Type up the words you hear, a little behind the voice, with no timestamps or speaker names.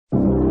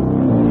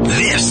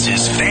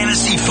is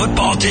Fantasy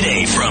Football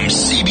Today from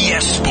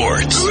CBS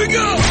Sports. Here we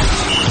go.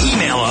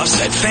 Email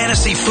us at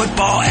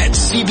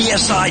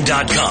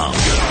fantasyfootball@cbsi.com.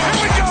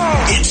 Here we go.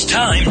 It's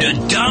time to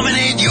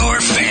dominate your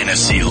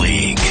fantasy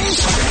league.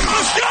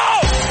 Let's go.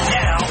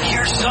 Now,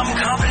 here's some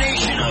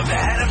combination of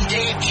Adam,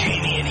 Dave,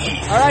 Jamie, and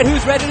Heath. All right,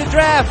 who's ready to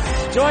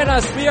draft? Join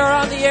us. We are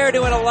on the air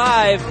doing a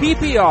live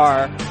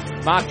PPR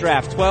mock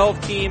draft.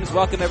 12 teams.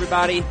 Welcome,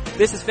 everybody.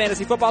 This is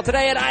Fantasy Football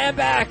Today, and I am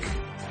back.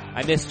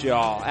 I missed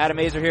y'all. Adam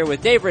Azer here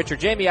with Dave Richard,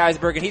 Jamie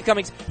Eisberg, and Heath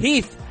Cummings.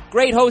 Heath,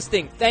 great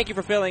hosting. Thank you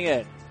for filling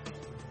in.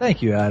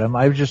 Thank you, Adam.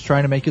 I was just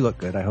trying to make you look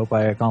good. I hope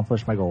I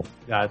accomplished my goal.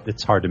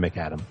 It's hard to make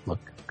Adam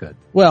look good.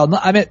 Well, no,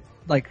 I meant,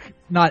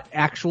 not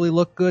actually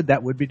look good.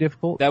 That would be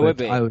difficult. That would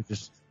be. I was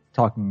just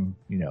talking,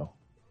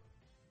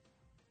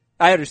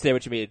 I understand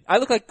what you mean. I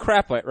look like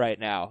crap right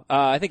now.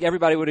 I think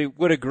everybody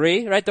would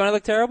agree, right? Don't I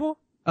look terrible?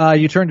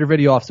 You turned your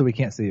video off so we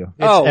can't see you.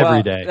 It's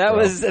every day. That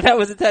was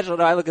intentional.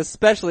 No, I look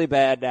especially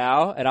bad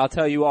now, and I'll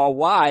tell you all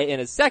why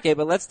in a second,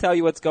 but let's tell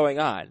you what's going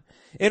on.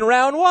 In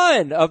round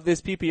one of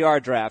this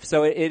PPR draft.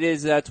 So it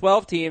is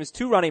 12 teams,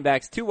 2 running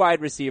backs, 2 wide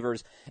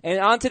receivers. And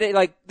on today,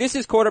 this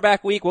is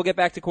quarterback week. We'll get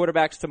back to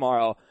quarterbacks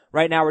tomorrow.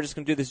 Right now we're just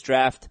going to do this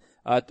draft.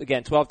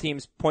 Again, 12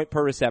 teams, point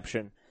per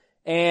reception.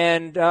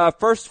 And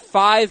first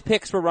 5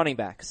 picks for running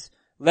backs.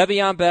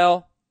 Le'Veon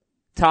Bell,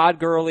 Todd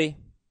Gurley,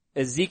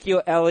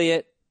 Ezekiel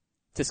Elliott,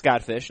 to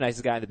Scott Fish,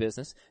 nicest guy in the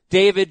business,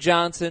 David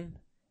Johnson,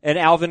 and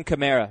Alvin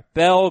Kamara.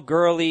 Bell,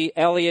 Gurley,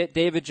 Elliott,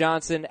 David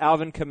Johnson,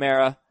 Alvin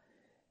Kamara.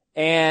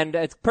 And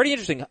it's pretty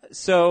interesting.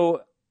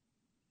 So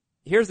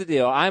here's the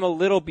deal. I'm a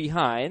little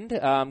behind.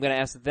 I'm going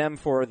to ask them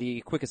for the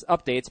quickest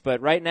updates,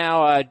 but right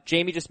now,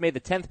 Jamie just made the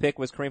 10th pick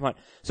was Kareem Hunt.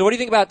 So what do you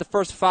think about the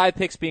first 5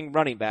 picks being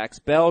running backs?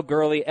 Bell,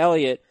 Gurley,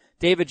 Elliott,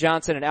 David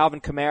Johnson, and Alvin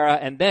Kamara,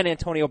 and then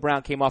Antonio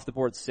Brown came off the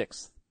board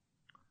 6th.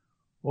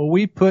 Well,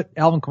 we put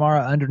Alvin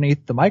Kamara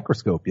underneath the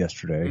microscope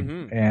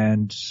yesterday,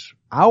 and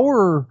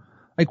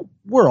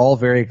we're all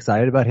very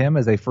excited about him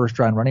as a first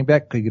round running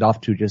back. Could get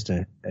off to just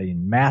a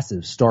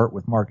massive start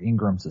with Mark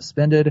Ingram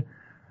suspended.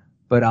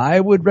 But I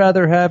would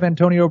rather have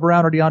Antonio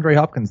Brown or DeAndre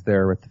Hopkins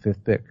there with the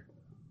 5th pick.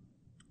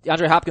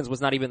 DeAndre Hopkins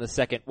was not even the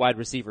second wide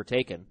receiver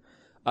taken.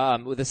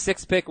 The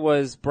 6th pick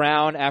was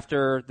Brown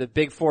after the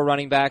big 4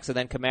 running backs, and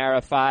then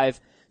Kamara 5.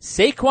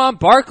 Saquon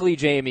Barkley,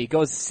 Jamie,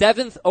 goes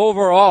 7th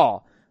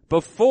overall.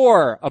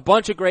 Before a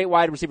bunch of great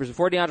wide receivers,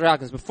 before DeAndre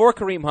Hopkins, before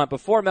Kareem Hunt,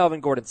 before Melvin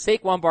Gordon,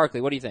 Saquon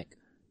Barkley, what do you think?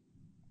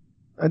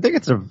 I think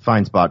it's a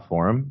fine spot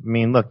for him. I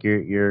mean, look,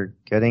 you're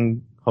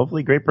getting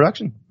hopefully great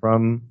production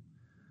from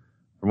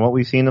what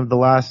we've seen of the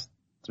last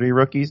 3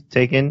 rookies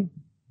taken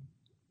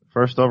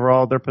first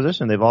overall at their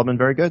position. They've all been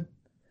very good.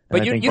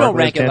 But you don't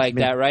rank it like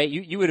that, right?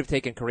 You would have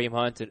taken Kareem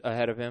Hunt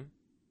ahead of him?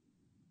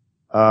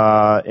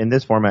 In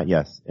this format,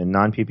 yes. In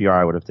non-PPR,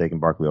 I would have taken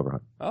Barkley over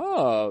Hunt.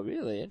 Oh,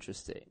 really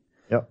interesting.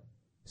 Yep.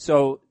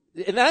 So,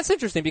 and that's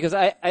interesting because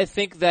I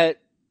think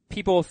that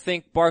people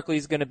think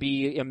Barkley's going to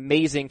be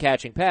amazing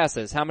catching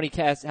passes. How many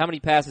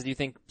passes do you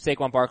think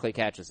Saquon Barkley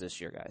catches this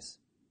year, guys?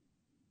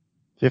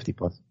 50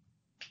 plus.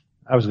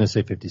 I was going to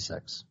say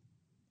 56.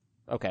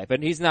 Okay,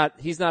 but he's not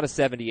a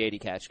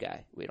 70-80 catch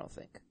guy, we don't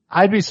think.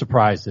 I'd be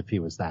surprised if he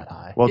was that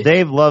high. Well,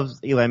 Dave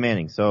loves Eli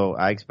Manning, so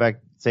I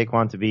expect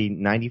Saquon to be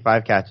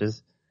 95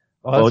 catches.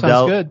 Oh, that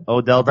sounds good.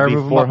 Odell to be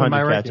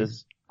 400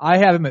 catches. I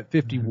have him at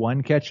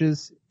 51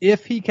 catches.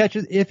 If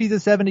he's a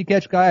 70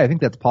 catch guy, I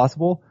think that's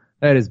possible.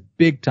 That is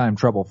big time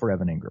trouble for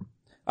Evan Ingram.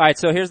 All right,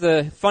 so here's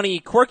the funny,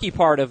 quirky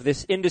part of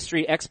this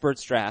industry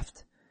experts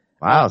draft.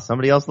 Wow,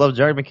 somebody else loves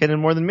Jerry McKinnon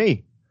more than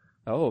me.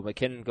 Oh,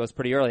 McKinnon goes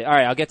pretty early. All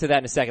right, I'll get to that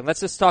in a second.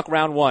 Let's just talk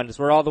round 1, because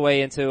we're all the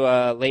way into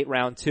late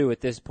round 2 at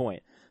this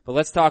point. But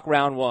let's talk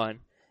round 1.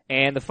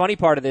 And the funny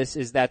part of this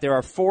is that there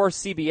are 4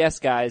 CBS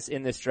guys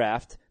in this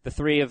draft, the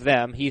 3 of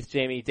them, Heath,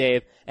 Jamie,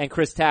 Dave, and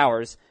Chris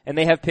Towers, and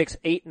they have picks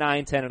 8,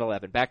 9, 10, and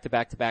 11, back to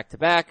back to back to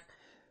back.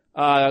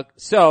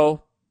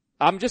 So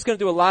I'm just going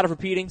to do a lot of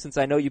repeating since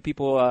I know you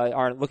people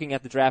aren't looking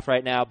at the draft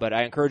right now, but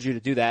I encourage you to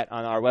do that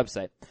on our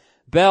website.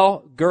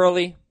 Bell,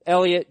 Gurley,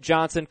 Elliott,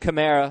 Johnson,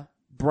 Kamara,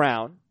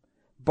 Brown.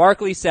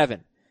 Barkley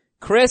 7.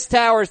 Chris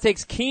Towers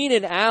takes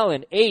Keenan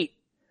Allen 8,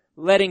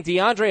 letting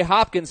DeAndre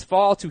Hopkins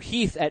fall to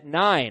Heath at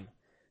 9.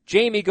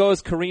 Jamie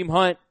goes Kareem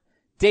Hunt.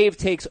 Dave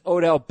takes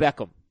Odell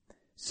Beckham.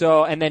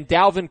 So, and then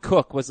Dalvin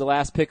Cook was the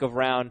last pick of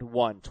round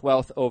 1,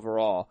 12th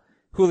overall.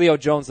 Julio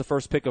Jones the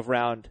first pick of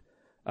round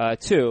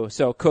 2.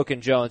 So Cook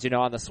and Jones,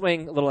 on the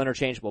swing, a little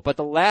interchangeable. But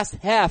the last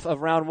half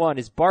of round 1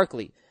 is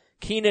Barkley,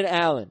 Keenan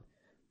Allen,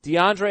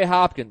 DeAndre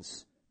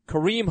Hopkins,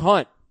 Kareem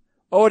Hunt,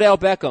 Odell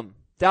Beckham,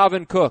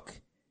 Dalvin Cook.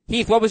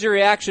 Heath, what was your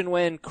reaction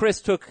when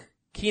Chris took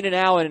Keenan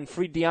Allen and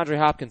freed DeAndre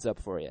Hopkins up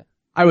for you?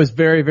 I was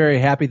very, very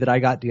happy that I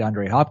got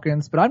DeAndre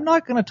Hopkins, but I'm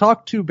not going to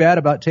talk too bad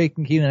about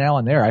taking Keenan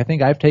Allen there. I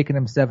think I've taken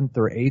him 7th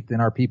or 8th in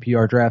our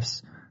PPR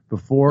drafts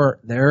before.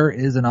 There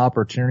is an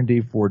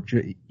opportunity for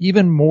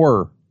even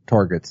more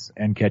targets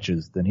and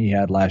catches than he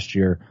had last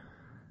year.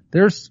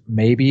 There's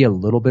maybe a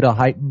little bit of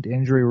heightened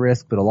injury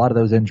risk, but a lot of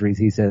those injuries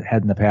he's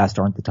had in the past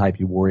aren't the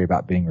type you worry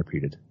about being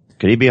repeated.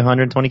 Could he be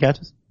 120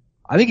 catches?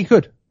 I think he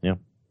could. Yeah.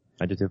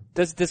 I do too.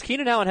 Does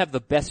Keenan Allen have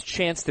the best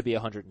chance to be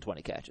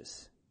 120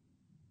 catches?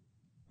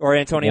 Or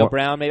Antonio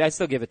Brown? Maybe I'd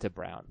still give it to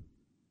Brown.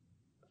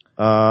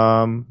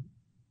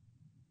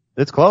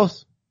 It's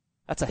close.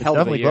 That's a hell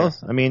of a year.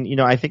 Close. I mean,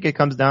 I think it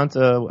comes down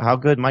to how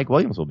good Mike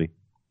Williams will be.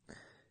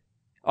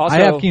 Also, I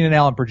have Keenan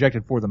Allen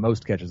projected for the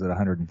most catches at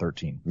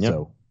 113. Yep.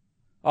 So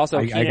also,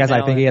 I guess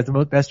I think he has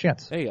the best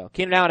chance. There you go.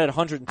 Keenan Allen at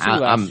 102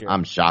 last year.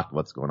 I'm shocked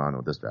what's going on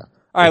with this draft.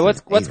 All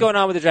right, what's going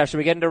on with the draft? Should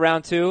we get into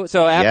round 2?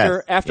 So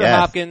after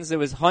Hopkins, it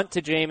was Hunt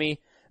to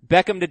Jamie,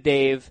 Beckham to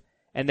Dave,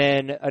 and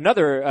then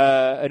another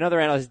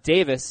analyst,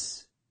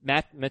 Davis,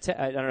 I don't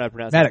know how to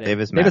pronounce that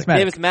name.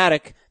 Davis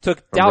Maddock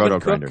took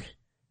Dalvin Cook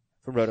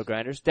from Roto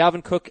Grinders,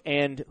 Dalvin Cook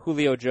and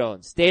Julio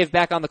Jones. Dave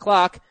back on the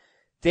clock.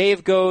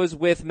 Dave goes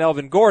with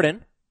Melvin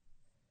Gordon.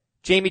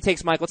 Jamie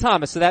takes Michael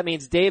Thomas. So that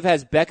means Dave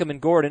has Beckham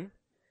and Gordon.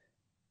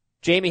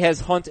 Jamie has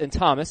Hunt and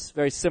Thomas.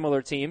 Very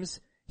similar teams.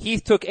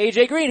 Heath took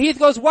AJ Green. Heath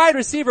goes wide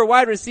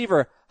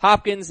receiver.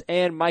 Hopkins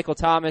and Michael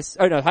Thomas.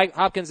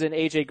 Hopkins and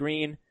AJ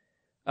Green.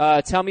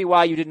 Tell me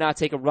why you did not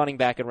take a running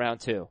back in round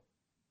 2.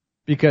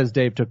 Because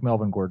Dave took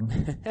Melvin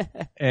Gordon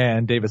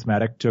and Davis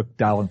Maddock took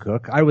Dalvin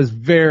Cook. I was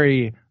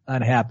very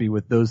unhappy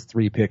with those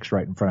 3 picks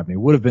right in front of me.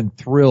 Would have been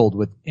thrilled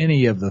with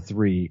any of the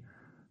 3,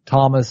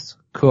 Thomas,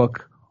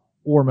 Cook,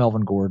 or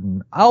Melvin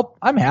Gordon.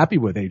 I'm happy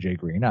with AJ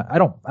Green. I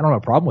don't have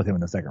a problem with him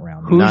in the second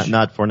round.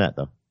 Not Fournette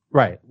though.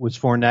 Right. Was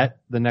Fournette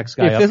the next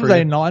guy if up? If this was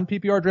a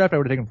non-PPR draft, I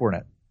would have taken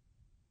Fournette.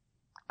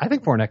 I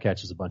think Fournette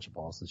catches a bunch of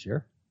balls this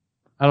year.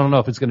 I don't know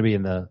if it's going to be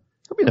in the...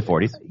 He'll be in the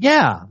 40s.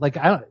 Yeah.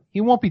 He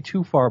won't be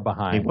too far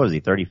behind. What was he,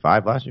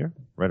 35 last year?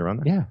 Right around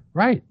there? Yeah.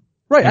 Right.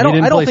 Right. And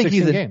I don't think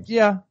he's games.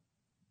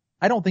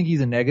 I don't think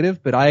he's a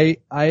negative, but I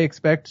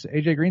expect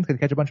AJ Green's going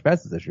to catch a bunch of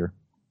passes this year.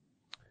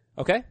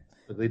 Okay.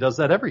 But he does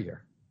that every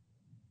year.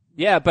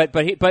 Yeah, but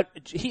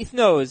Heath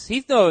knows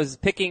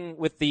picking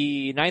with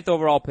the 9th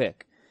overall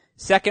pick,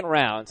 second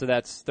round, so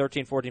that's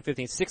 13, 14,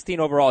 15, 16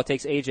 overall, it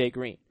takes AJ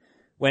Green.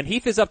 When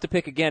Heath is up to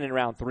pick again in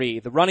round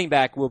 3, the running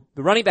back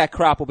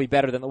crop will be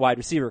better than the wide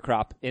receiver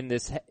crop in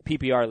this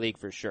PPR league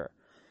for sure.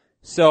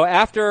 So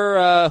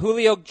after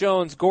Julio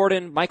Jones,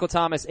 Gordon, Michael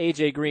Thomas,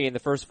 AJ Green, the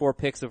first 4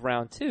 picks of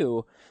round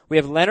 2, we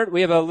have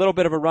a little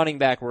bit of a running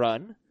back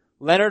run.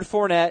 Leonard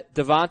Fournette,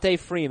 Devontae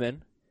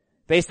Freeman.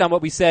 Based on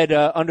what we said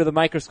under the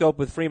microscope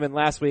with Freeman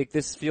last week,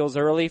 this feels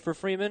early for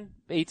Freeman,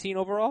 18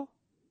 overall?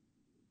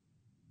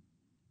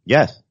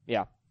 Yes.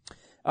 Yeah.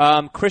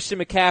 Christian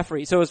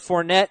McCaffrey. So it was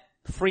Fournette,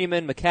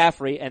 Freeman,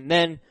 McCaffrey, and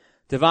then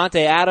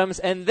Devontae Adams,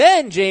 and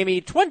then, Jamie,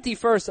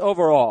 21st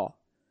overall,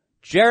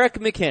 Jerick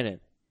McKinnon.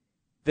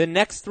 The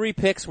next 3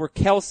 picks were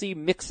Kelsey,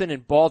 Mixon,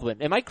 and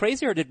Baldwin. Am I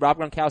crazy, or did Rob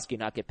Gronkowski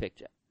not get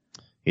picked yet?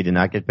 He did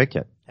not get picked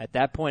yet. At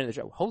that point in the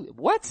draft. Holy,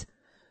 what?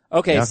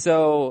 Okay, yeah.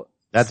 So...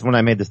 That's when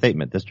I made the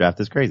statement. This draft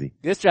is crazy.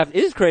 This draft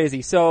is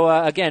crazy. So,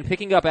 again,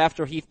 picking up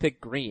after Heath picked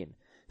Green.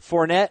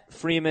 Fournette,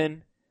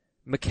 Freeman,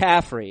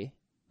 McCaffrey,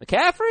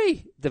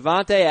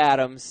 Devontae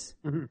Adams,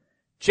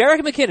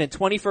 Jerick McKinnon,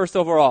 21st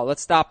overall.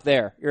 Let's stop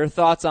there. Your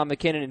thoughts on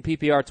McKinnon and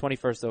PPR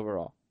 21st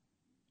overall?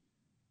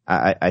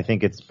 I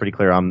think it's pretty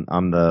clear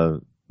I'm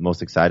the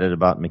most excited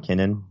about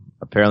McKinnon.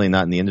 Apparently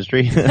not in the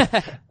industry.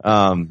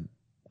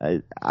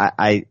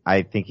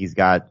 I think he's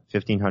got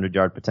 1,500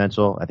 yard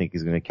potential. I think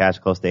he's going to catch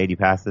close to 80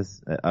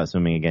 passes,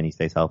 assuming again he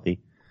stays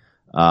healthy.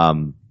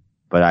 But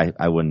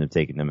I wouldn't have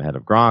taken him ahead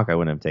of Gronk. I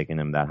wouldn't have taken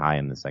him that high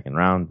in the second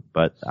round.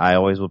 But I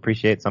always will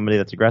appreciate somebody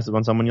that's aggressive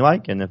on someone you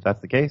like, and if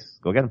that's the case,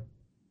 go get him.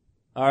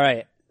 All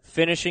right.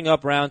 Finishing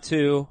up round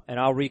 2, and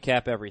I'll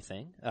recap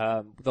everything.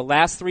 The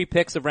last 3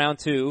 picks of round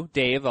 2,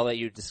 Dave, I'll let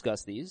you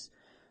discuss these.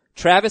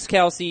 Travis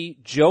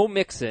Kelce, Joe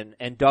Mixon,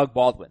 and Doug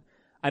Baldwin.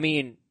 I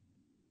mean,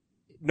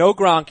 no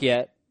Gronk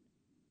yet.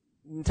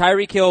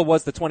 Tyreek Hill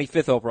was the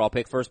 25th overall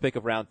pick, first pick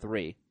of round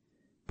 3.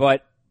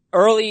 But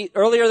earlier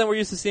than we're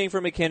used to seeing for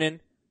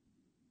McKinnon.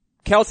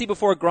 Kelce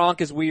before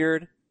Gronk is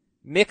weird.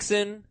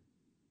 Mixon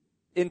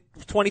in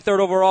 23rd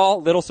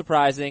overall, little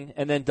surprising.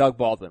 And then Doug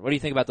Baldwin. What do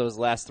you think about those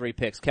last 3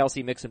 picks?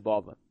 Kelce, Mixon,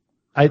 Baldwin.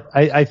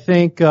 I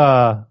think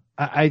Kelce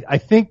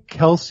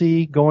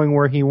going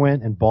where he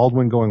went and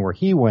Baldwin going where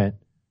he went,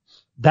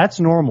 that's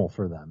normal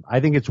for them. I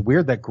think it's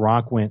weird that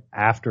Gronk went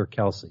after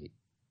Kelce.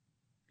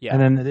 Yeah.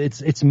 And then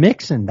it's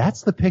Mixon.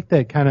 That's the pick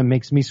that kind of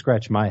makes me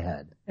scratch my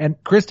head. And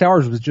Chris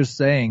Towers was just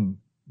saying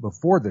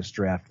before this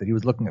draft that he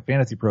was looking at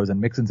Fantasy Pros and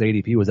Mixon's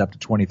ADP was up to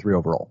 23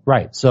 overall.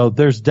 Right. So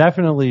there's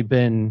definitely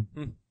been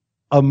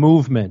a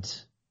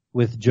movement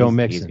with Joe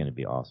Mixon. He's going to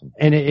be awesome.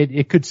 And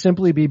it could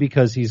simply be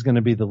because he's going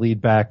to be the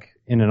lead back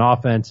in an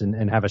offense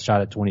and have a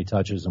shot at 20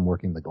 touches and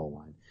working the goal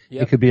line.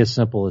 Yep. It could be as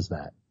simple as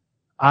that.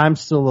 I'm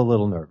still a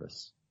little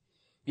nervous.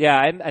 Yeah,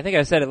 I think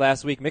I said it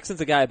last week. Mixon's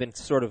a guy I've been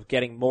sort of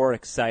getting more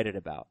excited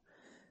about.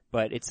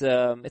 But it's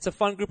a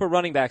fun group of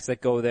running backs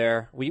that go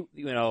there.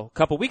 A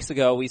couple weeks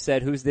ago we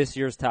said who's this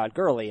year's Todd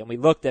Gurley, and we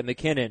looked at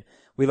McKinnon,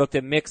 we looked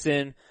at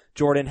Mixon,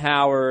 Jordan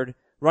Howard,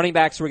 running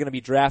backs who are going to be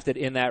drafted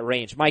in that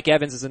range. Mike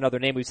Evans is another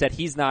name. We said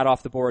he's not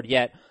off the board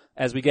yet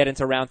as we get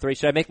into round 3.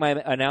 Should I make my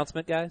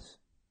announcement, guys?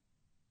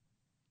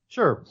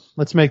 Sure.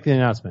 Let's make the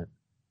announcement.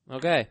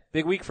 Okay.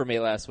 Big week for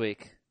me last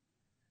week.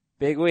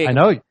 Big week. I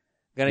know.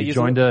 Gonna You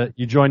joined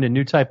a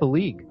new type of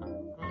league.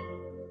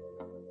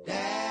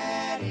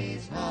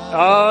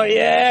 Oh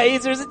yeah,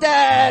 Easter's a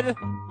dad.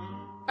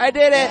 I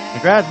did it.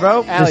 Congrats,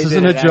 bro. Allie This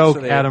did isn't a it, joke.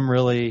 actually. Adam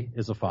really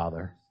is a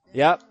father.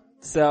 Yep.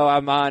 So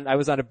I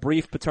was on a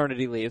brief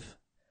paternity leave.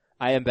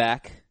 I am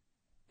back.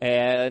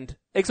 And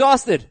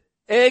exhausted.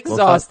 Well,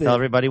 tell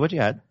everybody what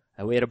you had.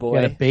 We had a You boy.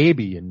 had a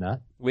baby, you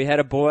nut. We had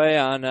a boy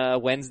on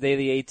Wednesday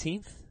the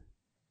 18th.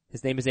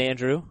 His name is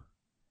Andrew.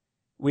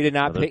 We did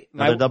not pick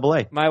Another double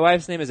A. My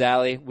wife's name is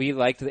Allie. We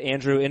liked the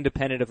Andrew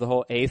independent of the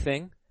whole A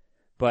thing.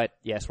 But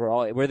yes,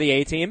 we're the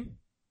A team.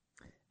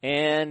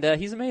 And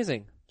he's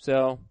amazing.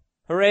 So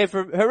hooray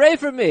for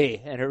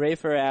me, and hooray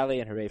for Allie,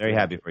 and hooray for Very me.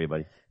 happy for you,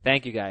 buddy.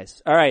 Thank you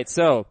guys. All right,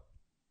 so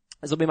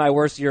this will be my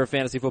worst year of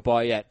fantasy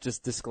football yet.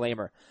 Just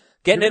disclaimer.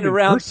 Getting into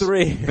round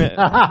 3.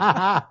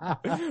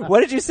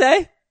 What did you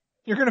say?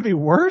 You're gonna be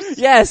worse?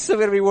 Yes, I'm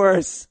gonna be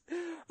worse.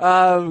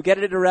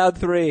 Getting into round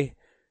 3.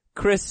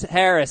 Chris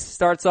Harris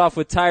starts off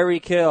with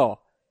Tyreek Hill.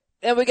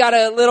 And we got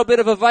a little bit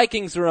of a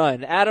Vikings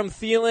run. Adam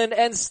Thielen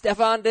and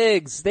Stephon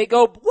Diggs. They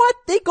go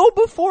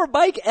before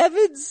Mike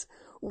Evans?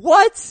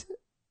 What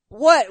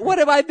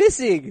am I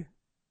missing?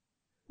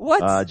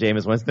 What?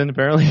 Jameis Winston,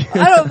 apparently.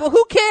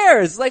 Who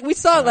cares? Like, we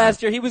saw it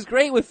last year. He was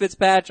great with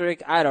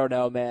Fitzpatrick. I don't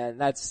know, man.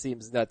 That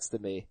seems nuts to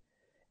me.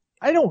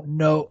 I don't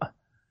know.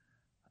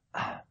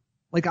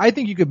 Like, I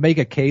think you could make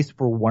a case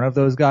for one of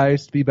those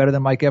guys to be better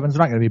than Mike Evans.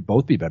 They're not going to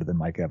both be better than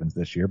Mike Evans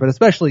this year, but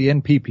especially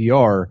in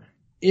PPR,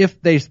 if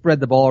they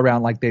spread the ball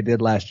around like they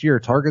did last year,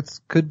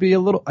 targets could be a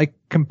little, like,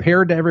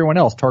 compared to everyone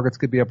else, targets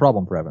could be a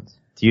problem for Evans.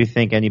 Do you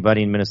think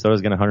anybody in Minnesota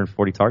is getting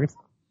 140 targets?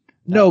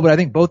 No, but I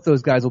think both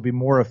those guys will be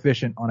more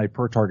efficient on a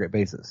per target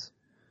basis.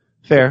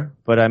 Fair,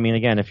 but I mean,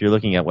 again, if you're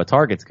looking at what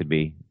targets could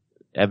be,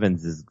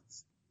 Evans is,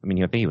 I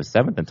mean, I think he was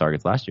 7th in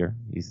targets last year.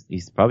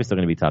 He's probably still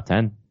going to be top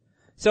 10.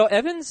 So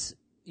Evans,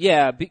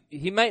 yeah,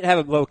 he might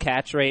have a low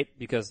catch rate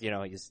because,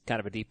 he's kind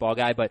of a deep ball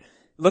guy, but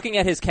looking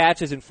at his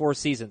catches in 4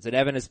 seasons, and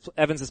Evans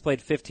has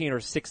played 15 or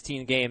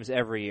 16 games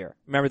every year.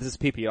 Remember, this is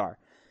PPR.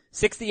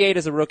 68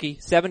 as a rookie,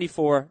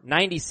 74,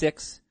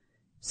 96,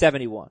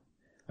 71.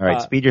 All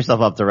right, speed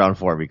yourself up to round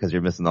 4 because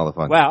you're missing all the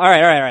fun. Wow, all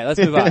right, let's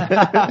move on.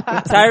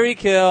 Tyreek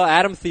Hill,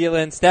 Adam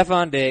Thielen,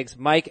 Stephon Diggs,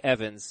 Mike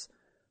Evans.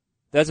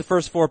 That's the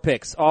first 4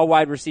 picks, all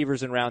wide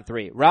receivers in round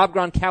 3. Rob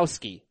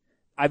Gronkowski,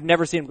 I've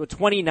never seen him go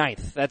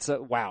 29th. That's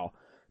wow.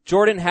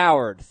 Jordan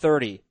Howard,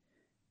 30.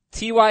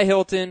 T.Y.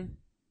 Hilton,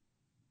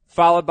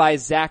 followed by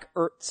Zach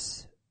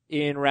Ertz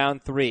in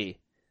round 3.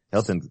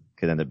 Hilton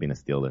could end up being a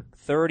steal there.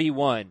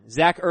 31.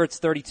 Zach Ertz,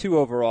 32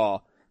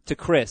 overall to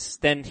Chris.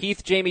 Then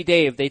Heath, Jamie,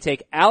 Dave. They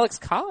take Alex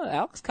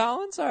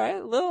Collins, all right,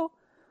 a little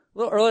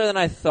earlier than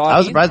I thought. I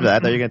was surprised by that. I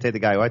thought you were going to take the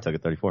guy who I took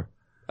at 34.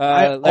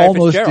 I Larry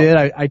almost Fitzgerald.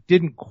 did. I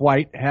didn't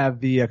quite have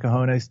the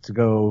cojones to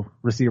go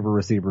receiver.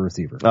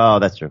 Oh,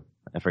 that's true.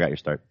 I forgot your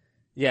start.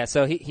 Yeah,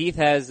 so Heath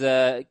has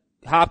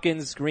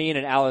Hopkins, Green,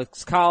 and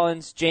Alex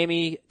Collins.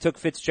 Jamie took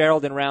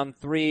Fitzgerald in round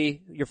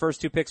 3. Your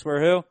first 2 picks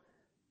were who?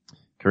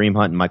 Kareem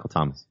Hunt and Michael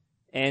Thomas.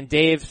 And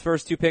Dave's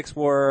first 2 picks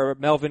were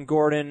Melvin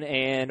Gordon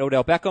and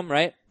Odell Beckham,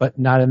 right? But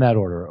not in that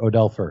order.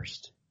 Odell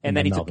first. And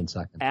then he Melvin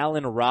took second.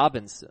 Allen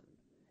Robinson.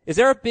 Is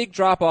there a big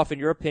drop-off, in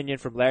your opinion,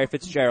 from Larry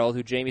Fitzgerald,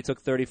 who Jamie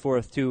took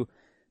 34th, to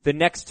the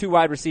next 2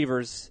 wide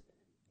receivers,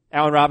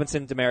 Allen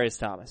Robinson, Demaryius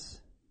Thomas?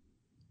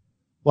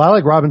 Well, I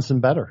like Robinson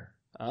better.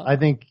 Oh. I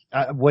think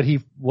what he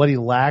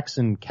lacks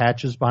in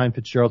catches behind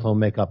Fitzgerald, he'll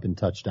make up in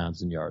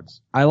touchdowns and yards.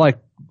 I like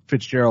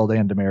Fitzgerald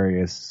and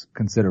Demaryius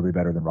considerably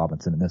better than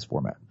Robinson in this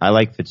format. I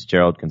like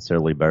Fitzgerald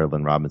considerably better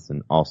than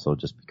Robinson also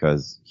just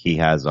because he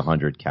has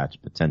 100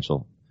 catch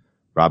potential.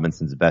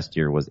 Robinson's best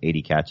year was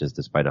 80 catches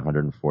despite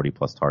 140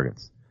 plus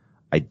targets.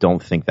 I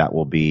don't think that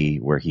will be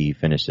where he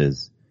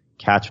finishes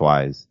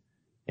catch-wise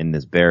in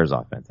this Bears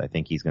offense. I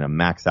think he's going to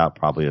max out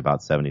probably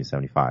about 70 to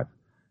 75.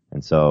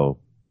 And so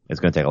it's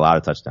going to take a lot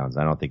of touchdowns.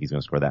 I don't think he's going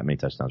to score that many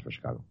touchdowns for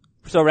Chicago.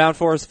 So round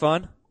 4 is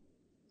fun?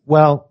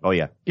 Well, oh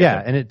yeah. Yeah,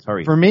 and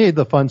for me,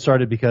 the fun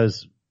started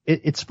because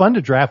it's fun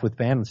to draft with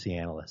fantasy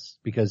analysts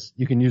because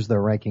you can use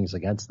their rankings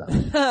against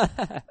them.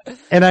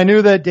 And I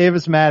knew that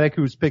Davis Maddock,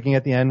 who was picking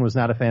at the end, was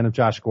not a fan of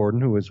Josh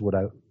Gordon,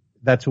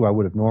 that's who I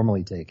would have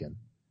normally taken.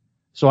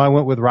 So I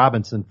went with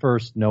Robinson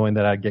first, knowing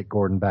that I'd get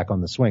Gordon back on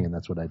the swing, and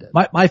that's what I did.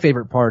 My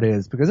favorite part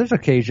is because there's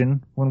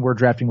occasion when we're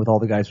drafting with all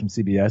the guys from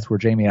CBS where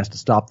Jamie has to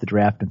stop the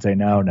draft and say,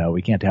 no,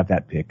 we can't have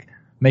that pick.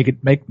 Make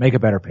a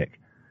better pick.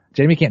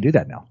 Jamie can't do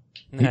that now.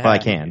 Well, I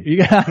can.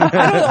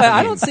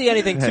 I don't see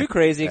anything too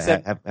crazy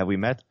except have we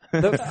met?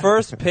 the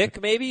first pick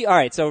maybe? All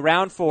right, so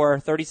round 4,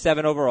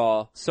 37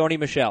 overall, Sony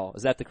Michel.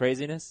 Is that the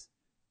craziness?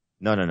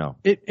 No.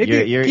 It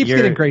keeps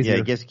getting crazier.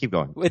 Yeah, just keep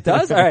going. It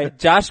does? All right.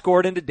 Josh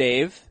Gordon to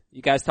Dave.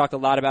 You guys talked a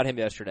lot about him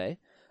yesterday.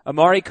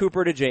 Amari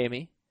Cooper to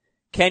Jamie.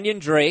 Kenyon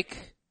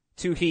Drake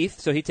to Heath.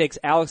 So he takes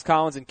Alex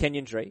Collins and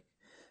Kenyon Drake.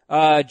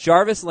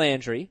 Jarvis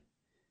Landry.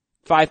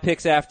 3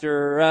 picks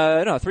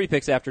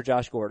after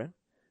Josh Gordon.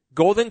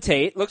 Golden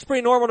Tate. Looks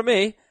pretty normal to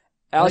me.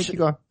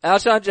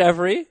 Alshon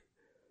Jeffrey.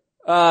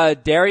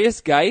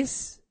 Darius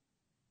Geis.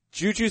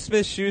 Juju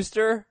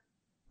Smith-Schuster.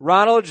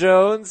 Ronald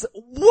Jones.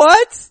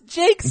 What?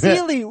 Jake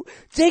Seeley.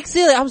 Jake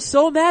Seeley, I'm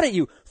so mad at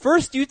you.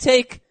 First you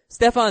take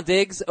Stephon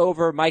Diggs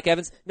over Mike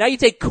Evans. Now you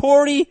take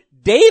Corey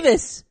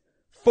Davis,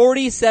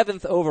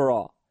 47th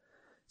overall.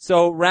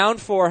 So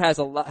round 4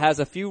 has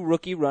a few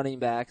rookie running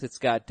backs. It's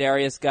got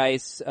Darius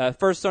Geis,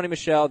 first Sony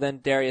Michel,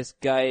 then Darius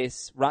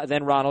Geis,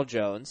 then Ronald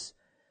Jones.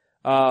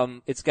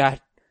 It's got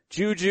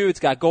Juju, it's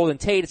got Golden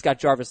Tate, it's got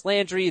Jarvis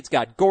Landry, it's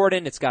got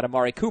Gordon, it's got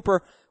Amari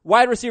Cooper.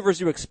 Wide receivers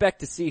you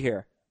expect to see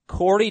here.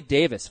 Corey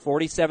Davis,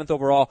 47th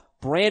overall.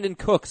 Brandon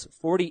Cooks,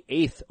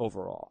 48th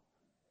overall.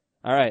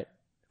 All right.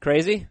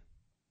 Crazy?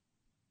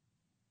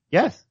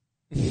 Yes.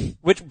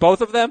 Which,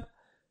 both of them?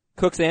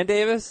 Cooks and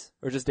Davis?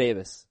 Or just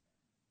Davis?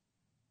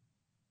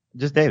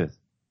 Just Davis.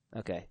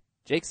 Okay.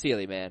 Jake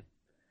Seeley, man.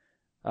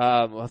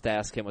 We'll have to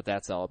ask him what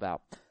that's all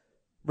about.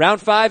 Round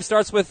 5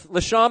 starts with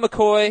LaShawn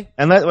McCoy.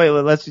 And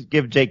let's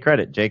give Jake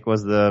credit. Jake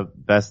was the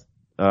best,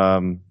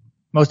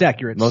 most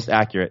accurate.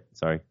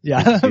 Sorry.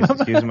 Yeah.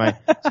 Excuse my,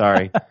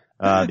 sorry.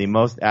 The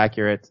most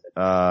accurate,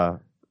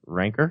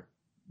 ranker?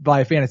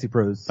 By Fantasy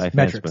Pros. By metrics,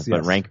 Fantasy Pros, yes.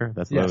 but ranker?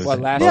 That's Yes. what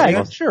it was.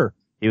 Yeah, sure.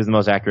 He was the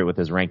most accurate with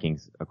his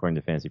rankings according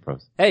to Fantasy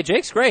Pros. Hey,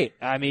 Jake's great.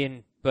 I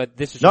mean, but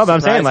this is just No, but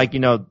I'm saying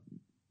surprising.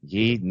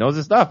 he knows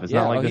his stuff. It's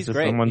Yeah, not like he's this is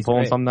great. someone He's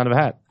pulling great. something out of a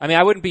hat. I mean,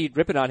 I wouldn't be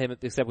ripping on him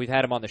except we've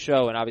had him on the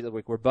show and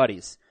obviously we're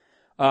buddies.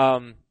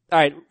 All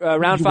right,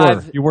 round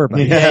 5. You were,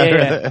 buddy.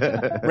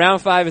 Yeah.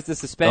 Round 5 is the Don't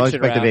suspension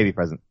expect round. a baby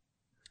present.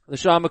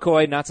 LaShawn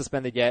McCoy, not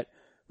suspended yet.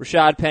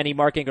 Rashad Penny,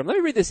 Mark Ingram. Let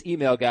me read this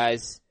email,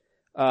 guys.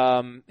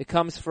 It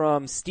comes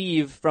from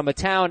Steve from a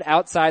town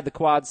outside the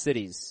Quad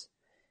Cities.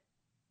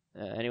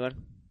 Anyone?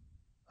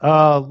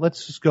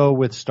 Let's just go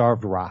with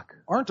Starved Rock.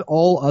 Aren't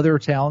all other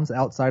towns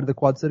outside of the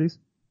Quad Cities?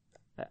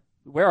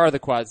 Where are the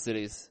Quad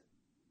Cities?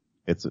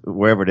 It's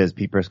wherever it is.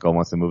 Pete Prisco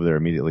wants to move there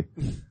immediately.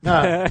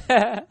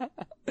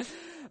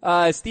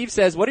 Steve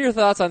says, what are your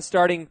thoughts on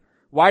starting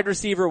wide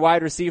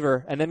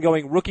receiver, and then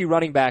going rookie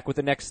running back with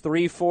the next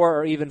 3, 4,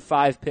 or even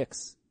 5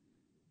 picks?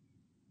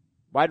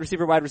 Wide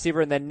receiver,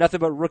 and then nothing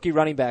but rookie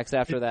running backs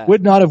after that.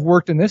 Would not have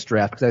worked in this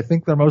draft because I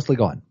think they're mostly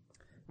gone.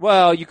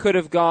 Well, you could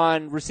have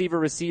gone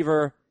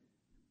receiver,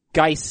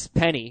 Geis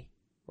Penny,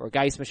 or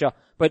Geis Michelle.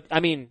 But, I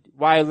mean,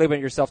 why limit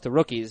yourself to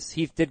rookies?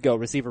 Heath did go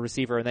receiver,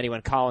 and then he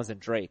went Collins and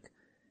Drake.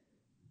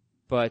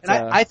 But,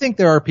 And I think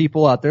there are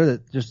people out there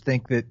that just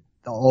think that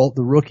all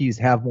the rookies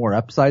have more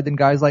upside than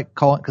guys like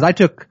Collins. Cause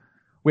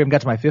we haven't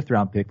got to my 5th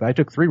round pick, but I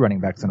took 3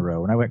 running backs in a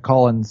row and I went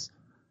Collins,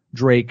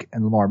 Drake,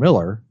 and Lamar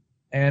Miller.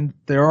 And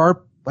there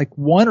are like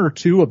 1 or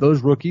 2 of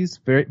those rookies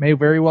may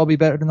very well be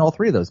better than all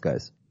 3 of those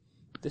guys.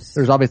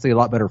 There's obviously a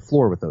lot better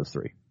floor with those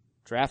 3.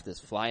 Draft is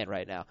flying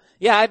right now.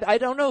 Yeah, I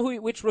don't know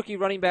which rookie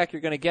running back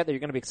you're going to get that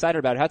you're going to be excited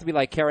about. It'd have to be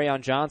like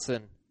Kerryon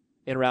Johnson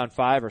in round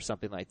 5 or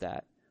something like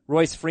that.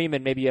 Royce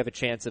Freeman, maybe you have a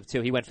chance of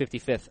 2. He went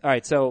 55th. All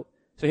right, so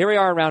here we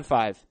are in round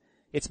 5.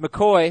 It's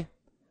McCoy,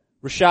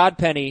 Rashad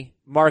Penny,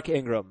 Mark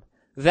Ingram.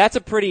 That's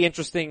a pretty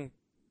interesting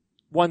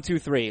 1, 2,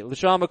 3.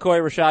 LaShawn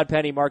McCoy, Rashad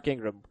Penny, Mark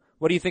Ingram.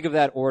 What do you think of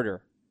that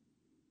order?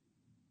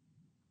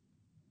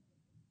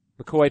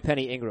 McCoy,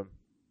 Penny, Ingram.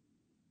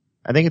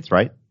 I think it's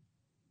right.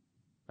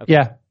 Okay.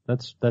 Yeah,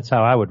 that's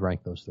how I would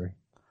rank those 3.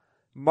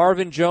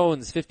 Marvin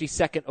Jones,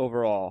 52nd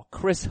overall.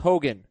 Chris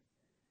Hogan.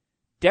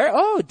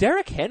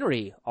 Derrick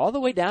Henry, all the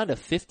way down to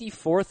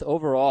 54th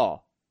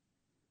overall.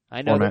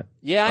 I know Format.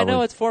 I Probably.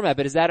 know it's format,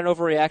 but is that an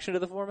overreaction to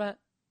the format?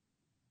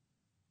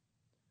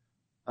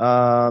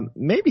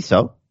 Maybe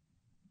so.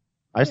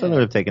 I still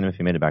would have taken him if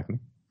he made it back to me.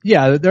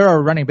 Yeah, there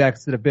are running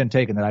backs that have been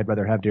taken that I'd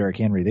rather have Derrick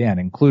Henry than,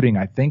 including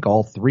I think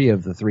all 3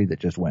 of the 3 that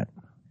just went.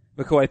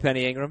 McCoy,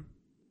 Penny, Ingram.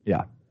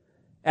 Yeah.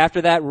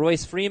 After that,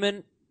 Royce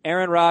Freeman,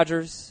 Aaron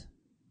Rodgers,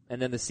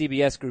 and then the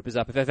CBS group is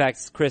up. If in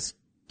fact Chris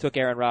took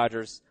Aaron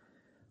Rodgers.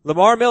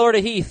 Lamar Miller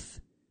to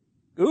Heath.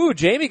 Ooh,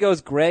 Jamie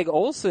goes Greg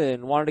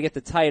Olsen, wanted to get the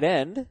tight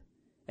end.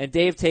 And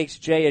Dave takes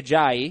Jay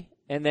Ajayi.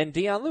 And then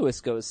Deion Lewis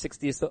goes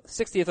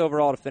 60th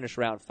overall to finish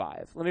round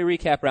 5. Let me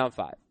recap round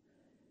 5.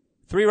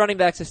 3 running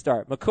backs to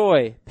start.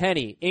 McCoy,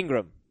 Penny,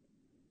 Ingram.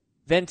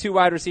 Then 2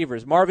 wide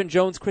receivers. Marvin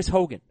Jones, Chris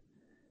Hogan.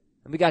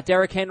 And we got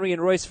Derrick Henry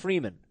and Royce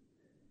Freeman.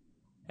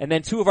 And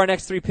then 2 of our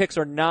next 3 picks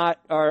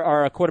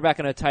are a quarterback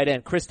and a tight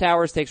end. Chris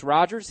Towers takes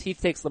Rodgers.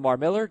 Heath takes Lamar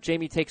Miller.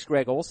 Jamie takes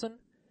Greg Olsen.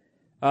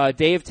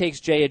 Dave takes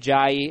Jay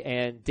Ajayi,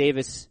 and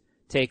Davis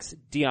takes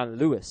Deion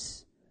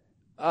Lewis.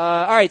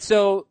 Alright,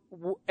 so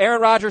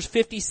Aaron Rodgers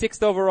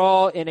 56th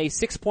overall in a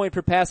 6-point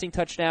per passing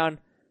touchdown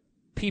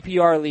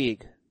PPR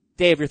league.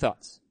 Dave, your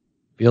thoughts?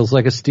 Feels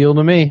like a steal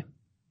to me.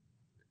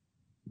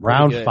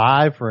 Round good.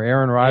 5 for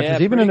Aaron Rodgers,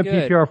 Yeah, even in a pretty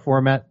good. PPR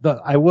format.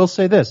 I will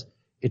say this.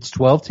 It's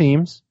 12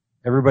 teams.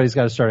 Everybody's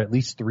got to start at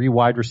least 3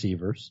 wide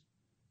receivers.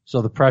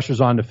 So the pressure's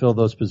on to fill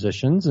those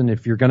positions. And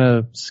if you're going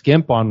to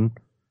skimp on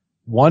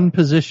one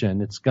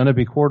position, it's going to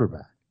be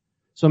quarterback.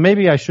 So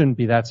maybe I shouldn't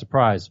be that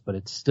surprised, but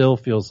it still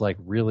feels like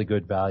really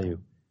good value.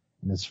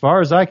 And as far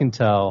as I can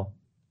tell,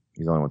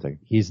 He's the only one taken.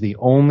 he's the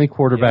only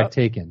quarterback Yep.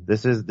 taken.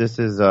 This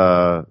is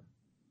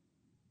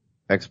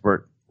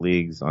expert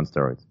leagues on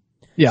steroids.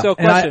 Yeah. So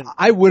and question.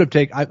 I would have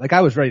taken,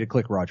 I was ready to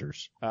click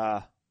Rodgers.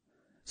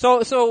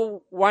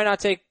 So why not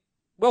take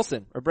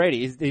Wilson or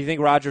Brady? Do you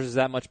think Rodgers is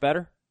that much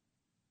better?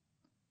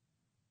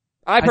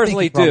 I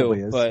personally do,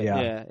 is, but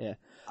yeah. yeah.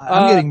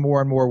 I'm getting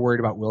more and more worried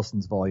about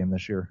Wilson's volume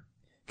this year.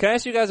 Can I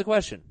ask you guys a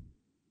question?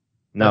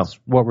 No. That's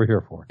what we're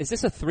here for. Is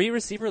this a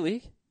 3-receiver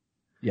league?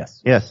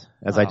 Yes. Yes,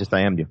 as I just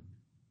IM'd you.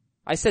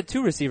 I said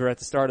 2-receiver at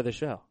the start of the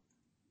show.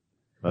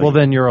 Well,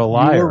 then you're a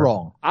liar. You were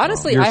wrong.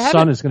 Honestly, Your I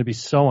son is going to be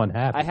so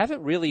unhappy. I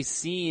haven't really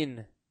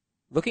seen,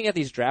 looking at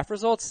these draft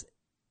results,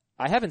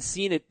 I haven't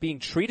seen it being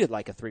treated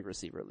like a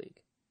 3-receiver league.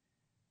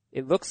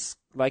 It looks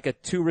like a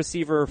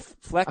 2-receiver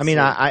flex. I mean,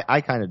 league.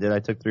 I kind of did. I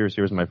took 3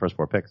 receivers in my first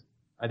 4 picks.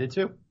 I did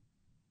too.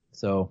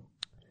 So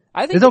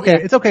I think it's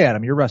okay. It's okay,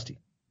 Adam. You're rusty.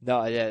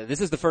 No, yeah,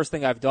 this is the first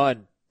thing I've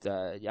done.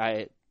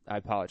 I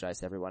apologize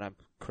to everyone. I'm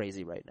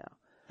crazy right now.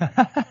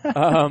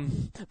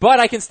 But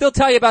I can still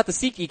tell you about the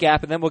SeatGeek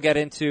app, and then we'll get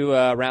into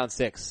round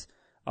 6.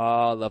 Oh,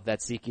 I love that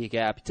SeatGeek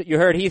app. You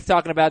heard Heath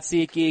talking about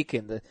SeatGeek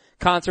and the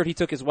concert he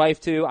took his wife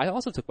to. I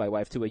also took my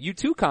wife to a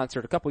U2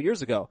 concert a couple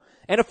years ago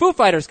and a Foo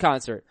Fighters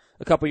concert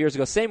a couple years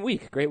ago. Same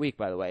week. Great week,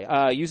 by the way.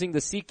 Using the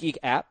SeatGeek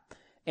app.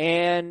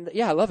 And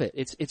yeah, I love it.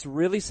 It's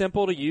really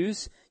simple to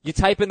use. You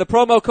type in the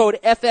promo code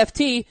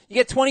FFT, you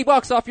get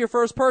 $20 off your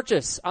first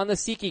purchase on the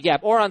SeatGeek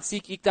app or on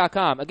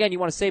SeatGeek.com. Again, you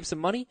want to save some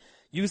money?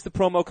 Use the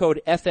promo code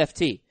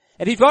FFT.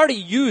 And if you've already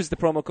used the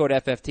promo code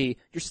FFT,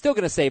 you're still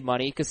going to save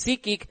money because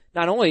SeatGeek,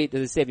 not only does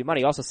it save you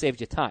money, it also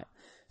saves you time.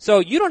 So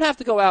you don't have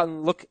to go out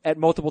and look at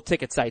multiple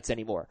ticket sites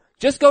anymore.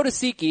 Just go to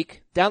SeatGeek,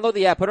 download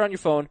the app, put it on your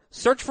phone,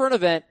 search for an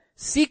event.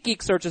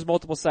 SeatGeek searches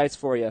multiple sites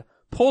for you,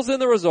 pulls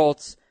in the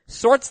results,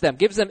 sorts them,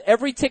 gives them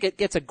every ticket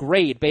gets a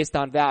grade based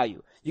on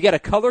value. You get a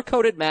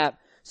color-coded map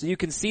so you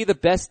can see the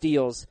best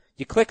deals.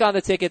 You click on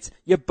the tickets,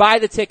 you buy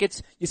the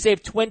tickets, you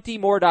save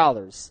 $20 more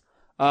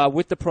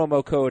with the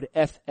promo code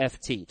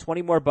FFT.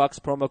 20 more bucks,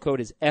 promo code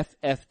is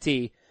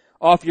FFT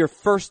off your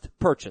first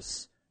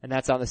purchase, and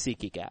that's on the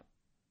SeatGeek app.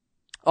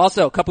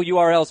 Also, a couple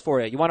URLs for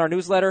you. You want our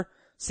newsletter?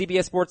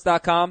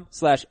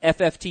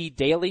 CBSSports.com/FFT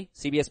daily,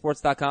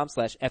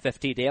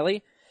 CBSSports.com/FFT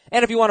daily.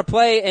 And if you want to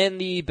play in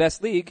the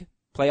best league,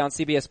 play on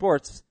CBS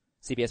Sports,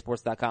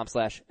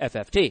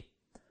 CBSSports.com/FFT.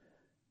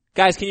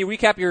 Guys, can you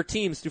recap your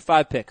teams through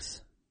 5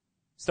 picks?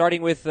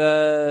 Starting with,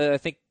 I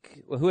think,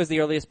 who has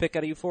the earliest pick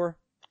out of you 4?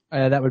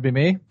 That would be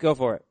me. Go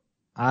for it.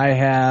 I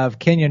have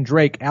Kenyon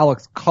Drake,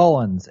 Alex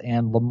Collins,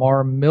 and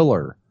Lamar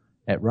Miller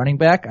at running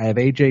back. I have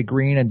AJ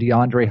Green and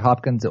DeAndre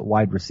Hopkins at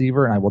wide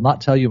receiver, and I will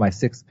not tell you my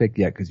 6th pick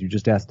yet because you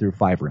just asked through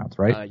 5 rounds,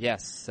 right?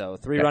 Yes. So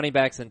 3 running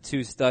backs and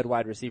 2 stud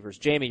wide receivers.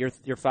 Jamie,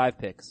 your 5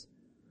 picks.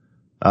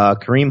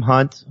 Kareem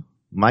Hunt,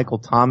 Michael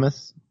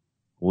Thomas,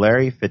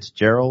 Larry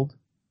Fitzgerald,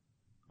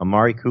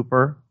 Amari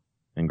Cooper,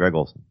 and Greg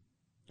Olsen.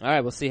 All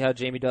right, we'll see how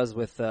Jamie does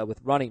with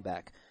running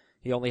back.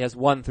 He only has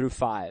 1 through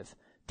 5.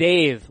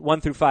 Dave,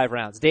 1 through 5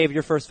 rounds. Dave,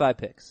 your first 5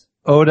 picks.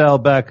 Odell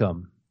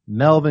Beckham,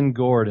 Melvin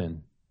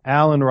Gordon,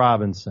 Allen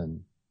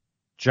Robinson,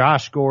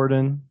 Josh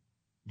Gordon,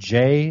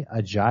 Jay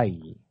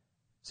Ajayi.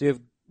 So you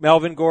have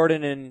Melvin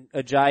Gordon and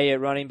Ajayi at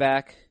running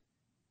back.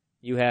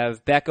 You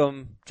have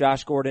Beckham,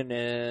 Josh Gordon,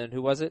 and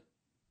who was it?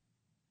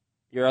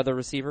 Your other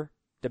receiver?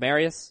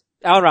 Demarius?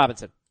 Allen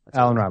Robinson.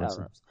 Allen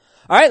Robinson.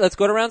 All right, let's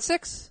go to round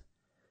 6.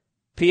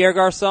 Pierre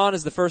Garçon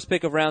is the first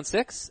pick of round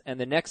 6, and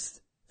the next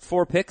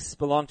 4 picks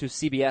belong to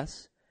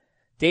CBS.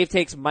 Dave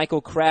takes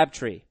Michael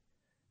Crabtree.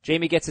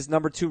 Jamie gets his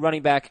number 2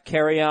 running back,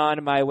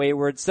 Carry-On My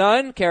Wayward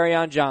Son,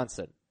 Carry-On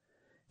Johnson.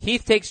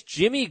 Heath takes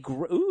Jimmy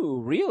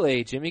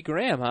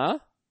Graham, huh?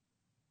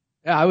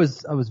 Yeah, I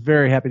was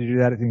very happy to do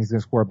that. I think he's going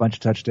to score a bunch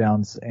of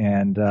touchdowns,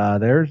 and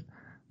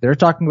they're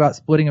talking about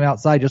splitting him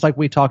outside, just like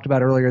we talked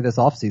about earlier this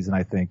offseason.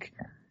 I think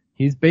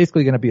he's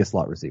basically going to be a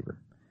slot receiver.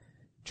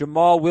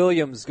 Jamal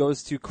Williams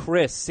goes to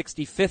Chris,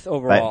 65th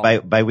overall.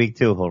 By week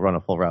 2, he'll run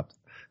a full route.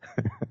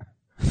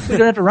 He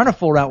don't have to run a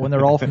full route when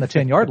they're all from the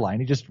 10-yard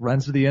line. He just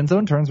runs to the end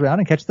zone, turns around,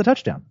 and catches the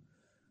touchdown.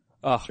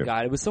 Oh, Sure.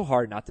 God, it was so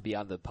hard not to be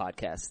on the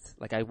podcast.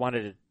 Like, I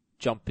wanted to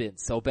jump in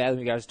so bad when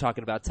you guys were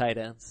talking about tight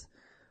ends.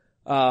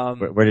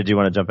 Where did you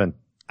want to jump in?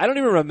 I don't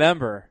even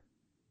remember.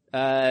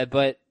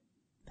 But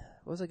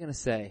what was I going to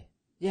say?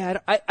 Yeah,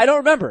 I don't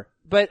remember.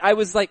 But I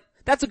was like,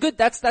 that's a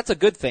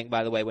good thing,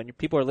 by the way. When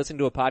people are listening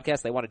to a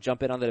podcast, they want to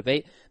jump in on the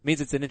debate. It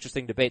means it's an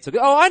interesting debate. So,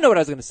 I know what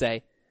I was going to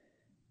say.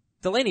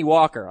 Delaney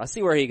Walker, I'll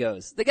see where he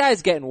goes. The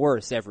guy's getting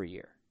worse every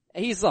year.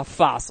 He's a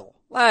fossil.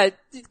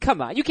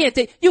 Come on. You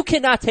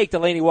cannot take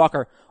Delaney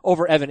Walker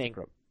over Evan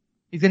Ingram.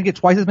 He's going to get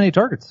twice as many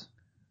targets.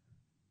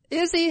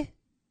 Is he?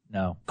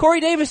 No. Corey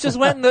Davis just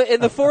went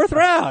in the 4th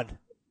round.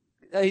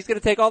 He's going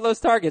to take all those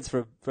targets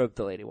from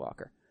Delaney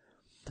Walker.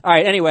 All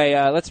right. Anyway,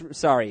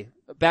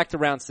 back to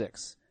round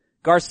 6.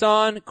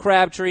 Garçon,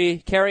 Crabtree,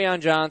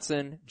 Carry-On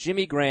Johnson,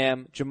 Jimmy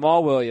Graham,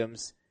 Jamal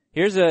Williams.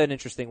 Here's an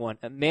interesting one.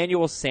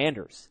 Emmanuel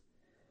Sanders.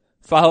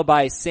 Followed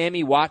by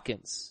Sammy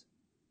Watkins.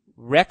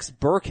 Rex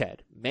Burkhead.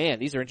 Man,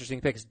 these are interesting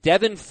picks.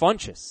 Devin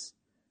Funchess.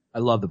 I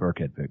love the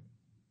Burkhead pick.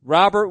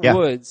 Robert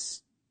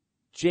Woods.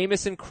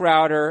 Jamison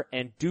Crowder,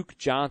 and Duke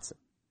Johnson.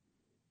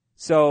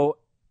 So,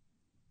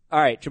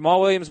 alright,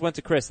 Jamal Williams went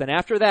to Chris. Then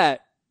after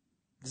that,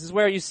 This is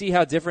where you see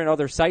how different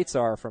other sites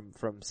are from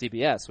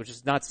CBS, which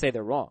is not to say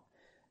they're wrong.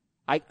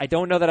 I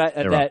don't know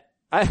that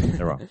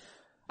They're wrong.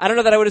 I don't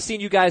know that I would have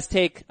seen you guys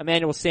take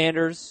Emmanuel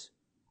Sanders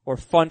or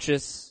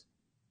Funchess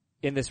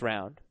in this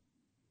round.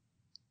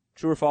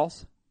 True or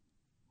false?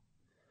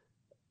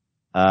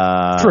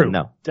 True.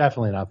 No.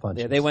 Definitely not fun.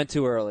 Yeah, they went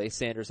too early,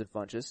 Sanders and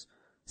Funchess.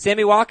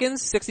 Sammy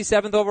Watkins,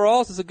 67th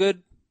overall. Is this a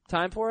good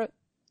time for it?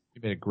 He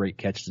made a great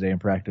catch today in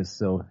practice,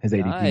 so his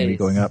ADP may be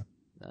going up.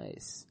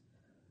 Nice.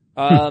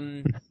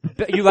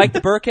 You like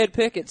the Burkhead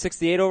pick at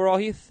 68 overall,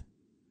 Heath?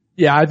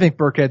 Yeah, I think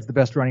Burkhead's the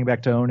best running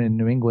back to own in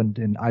New England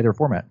in either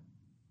format.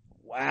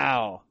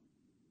 Wow.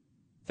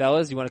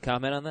 Fellas, you want to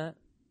comment on that?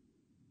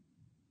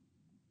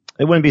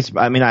 It wouldn't be,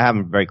 I mean, I have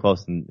him very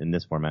close in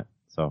this format,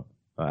 so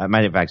I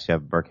might have actually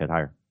have Burkhead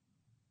higher.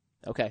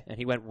 Okay, and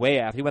he went way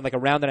after. He went like a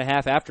round and a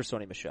half after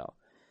Sony Michel.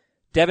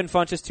 Devin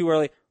Funchess too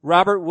early.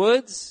 Robert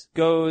Woods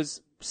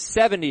goes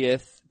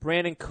 70th.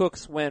 Brandon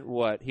Cooks went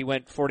what? He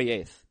went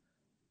 48th.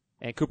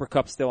 And Cooper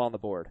Kupp's still on the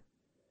board.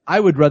 I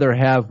would rather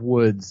have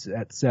Woods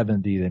at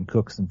 70 than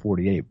Cooks in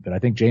 48, but I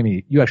think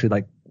Jamie, you actually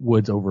like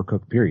Woods over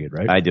Cook, period,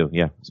 right? I do,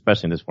 yeah,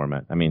 especially in this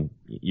format. I mean,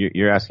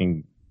 you're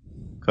asking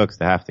Cooks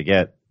to have to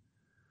get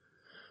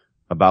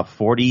about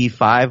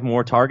 45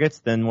 more targets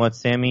than what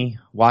Sammy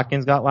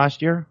Watkins got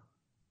last year.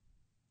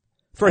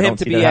 For him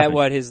to be at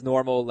what, his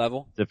normal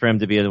level? For him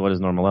to be at what his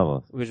normal level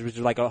is. Which was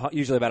like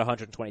usually about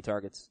 120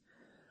 targets.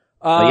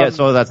 Yeah,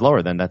 so that's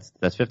lower then.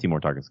 That's 50 more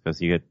targets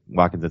because you get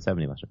Watkins at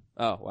 70 last year.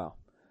 Oh, wow.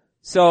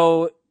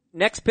 So,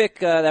 next pick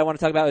that I want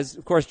to talk about is,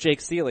 of course,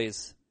 Jake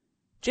Seeley's.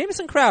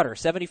 Jamison Crowder,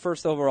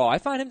 71st overall. I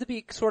find him to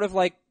be sort of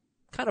like,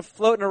 kind of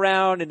floating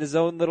around in his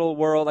own little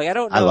world. Like, I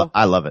don't know.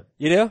 I love it.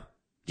 You do?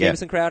 Yeah.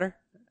 Jamison Crowder?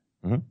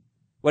 Mm-hmm.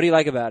 What do you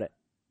like about it?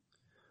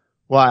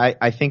 Well,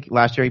 I think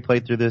last year he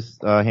played through this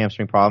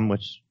hamstring problem,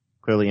 which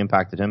clearly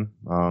impacted him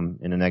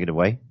in a negative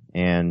way.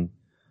 And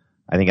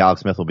I think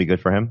Alex Smith will be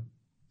good for him.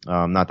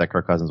 Not that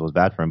Kirk Cousins was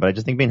bad for him, but I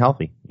just think being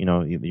healthy. You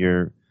know,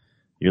 you're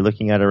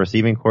looking at a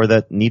receiving core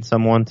that needs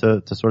someone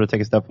to sort of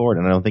take a step forward.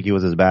 And I don't think he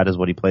was as bad as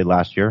what he played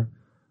last year.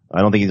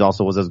 I don't think he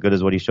also was as good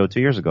as what he showed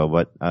 2 years ago,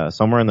 but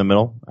somewhere in the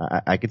middle,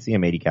 I could see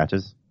him 80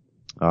 catches,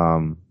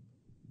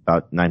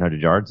 about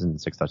 900 yards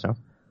and 6 touchdowns.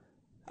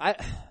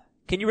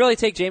 Can you really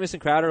take Jamison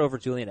Crowder over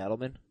Julian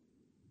Edelman?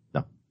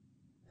 No.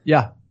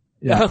 Yeah.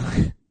 No.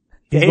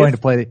 He's going to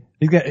play.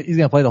 He's going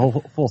to play the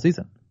whole full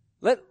season.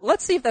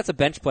 Let's see if that's a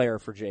bench player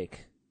for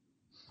Jake,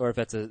 or if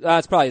that's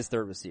it's probably his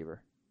third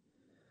receiver.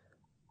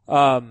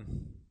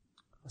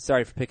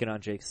 Sorry for picking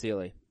on Jake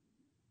Seeley.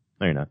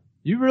 No, you're not.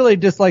 You really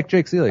dislike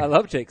Jake Seeley. I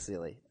love Jake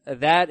Seeley.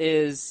 That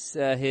is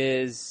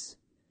his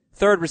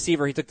third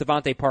receiver. He took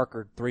Devontae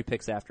Parker 3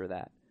 picks after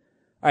that.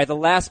 All right, the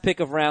last pick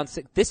of round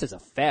 6. This is a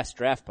fast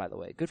draft, by the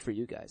way. Good for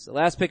you guys. The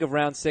last pick of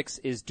round 6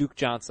 is Duke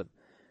Johnson.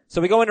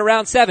 So we go into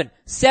round 7.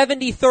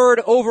 73rd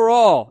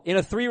overall in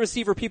a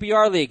 3-receiver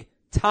PPR league.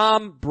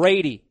 Tom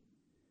Brady.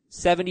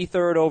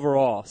 73rd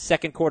overall.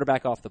 Second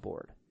quarterback off the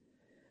board.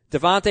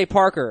 Devontae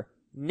Parker.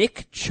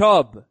 Nick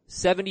Chubb.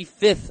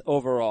 75th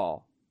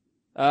overall.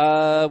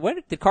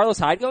 Did Carlos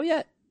Hyde go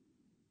yet?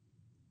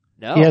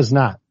 No. He has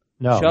not.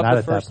 No, Chubb not the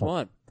at first that point.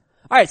 one.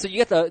 All right, so you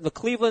get the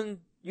Cleveland.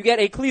 You get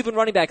a Cleveland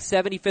running back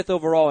 75th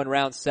overall in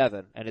round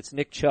 7, and it's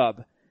Nick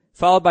Chubb,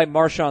 followed by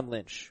Marshawn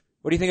Lynch.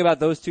 What do you think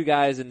about those two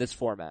guys in this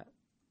format?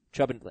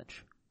 Chubb and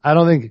Lynch. I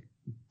don't think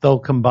they'll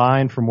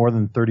combine for more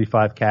than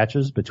 35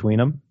 catches between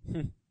them.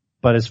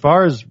 But as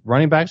far as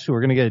running backs who are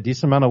going to get a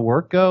decent amount of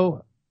work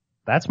go,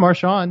 that's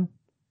Marshawn.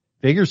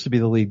 Figures to be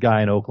the lead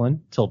guy in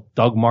Oakland till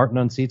Doug Martin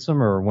unseats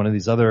him or one of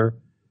these other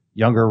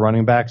younger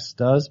running backs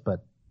does.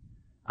 But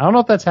I don't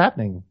know if that's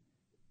happening.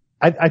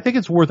 I think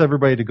it's worth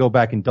everybody to go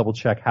back and double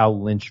check how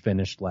Lynch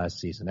finished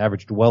last season.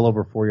 Averaged well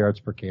over 4 yards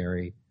per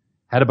carry.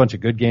 Had a bunch of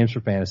good games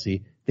for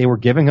fantasy. They were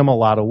giving him a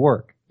lot of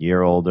work.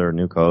 Year older,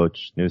 new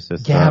coach, new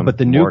system. Yeah, but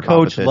the new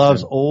coach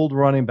loves old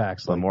running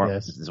backs like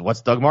this.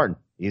 What's Doug Martin?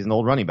 He's an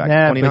old running back.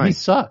 Nah, 29. but he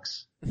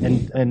sucks.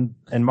 And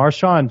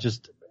Marshawn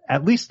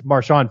at least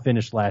Marshawn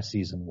finished last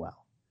season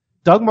well.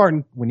 Doug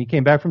Martin, when he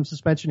came back from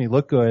suspension, he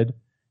looked good.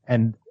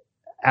 And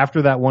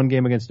after that one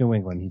game against New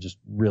England, he just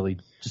really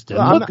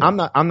didn't look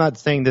good. I'm not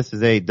saying this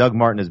is a Doug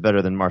Martin is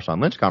better than Marshawn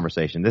Lynch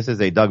conversation. This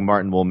is a Doug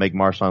Martin will make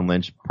Marshawn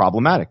Lynch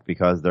problematic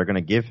because they're going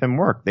to give him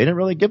work. They didn't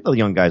really give the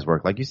young guys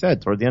work, like you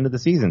said, toward the end of the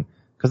season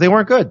because they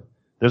weren't good.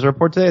 There's a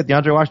report today that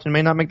DeAndre Washington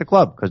may not make the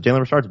club because Jalen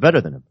Richard's better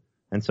than him.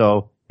 And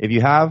so if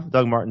you have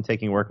Doug Martin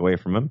taking work away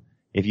from him,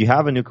 if you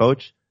have a new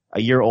coach,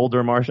 a year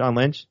older Marshawn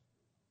Lynch,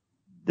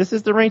 this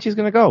is the range he's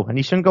going to go, and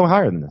he shouldn't go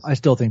higher than this. I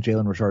still think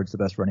Jalen Richard's the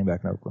best running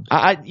back in Oakland.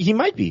 He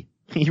might be.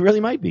 He really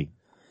might be.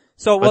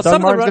 So, well,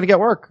 Doug Martin's going to get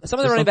work. Some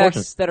of the running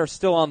backs that are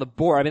still on the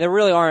board, I mean, there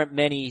really aren't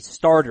many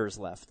starters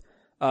left.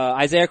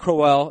 Isaiah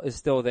Crowell is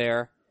still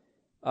there.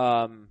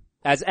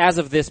 As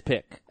of this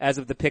pick, as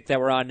of the pick that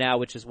we're on now,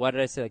 which is, what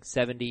did I say, like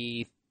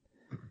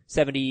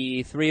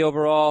 73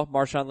 overall,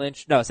 Marshawn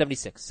Lynch? No,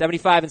 76.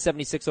 75 and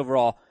 76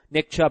 overall,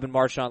 Nick Chubb and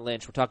Marshawn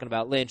Lynch. We're talking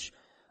about Lynch.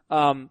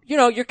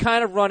 You're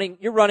kind of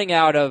running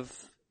out of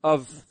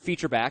of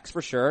feature backs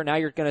for sure. Now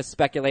you're going to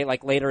speculate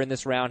like later in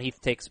this round, Heath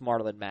takes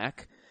Marlon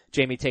Mack.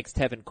 Jamie takes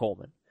Tevin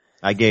Coleman.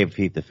 I gave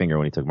Heath the finger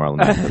when he took Marlon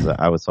Mack because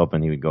I was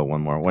hoping he would go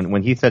one more.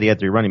 When he said he had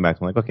 3 running backs,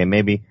 I'm like, okay,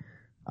 maybe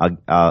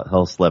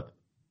he'll slip.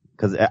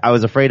 Because I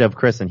was afraid of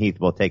Chris and Heath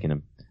both taking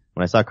him.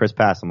 When I saw Chris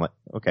pass, I'm like,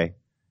 okay,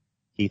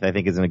 Heath I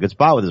think is in a good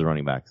spot with his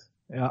running backs.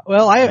 Yeah,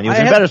 well, And he was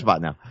in a better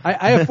spot now.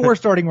 I have 4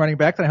 starting running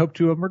backs, and I hope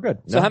 2 of them are good.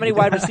 So how many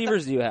wide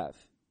receivers do you have?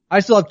 I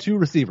still have 2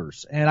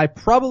 receivers, and I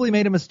probably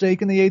made a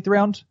mistake in the 8th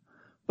round,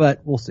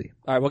 but we'll see.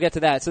 All right, we'll get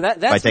to that. So that's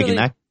By taking really,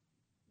 Mack?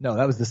 No,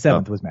 that was the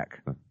 7th was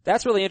Mac.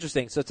 that's really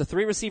interesting. So it's a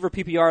 3 receiver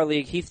PPR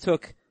league. Heath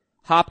took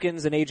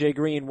Hopkins and AJ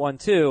Green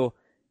 1-2,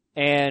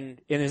 and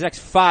in his next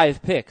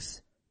 5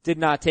 picks did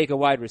not take a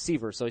wide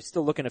receiver. So he's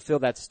still looking to fill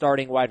that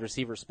starting wide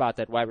receiver spot,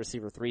 that wide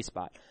receiver 3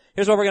 spot.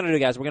 Here's what we're going to do,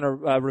 guys. We're going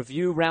to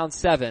review round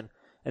 7,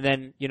 and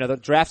then, the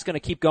draft's going to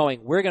keep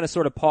going. We're going to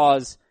sort of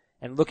pause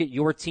and look at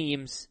your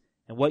teams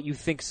and what you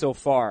think so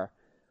far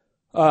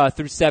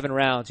through 7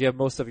 rounds. You have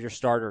most of your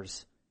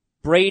starters.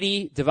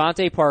 Brady,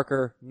 Devontae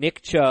Parker,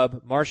 Nick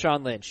Chubb,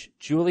 Marshawn Lynch,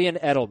 Julian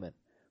Edelman,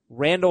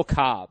 Randall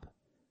Cobb.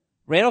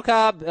 Randall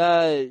Cobb,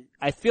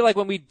 I feel like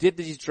when we did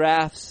these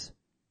drafts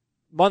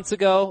months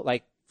ago,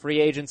 like free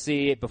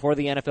agency, before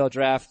the NFL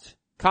draft,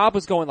 Cobb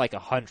was going like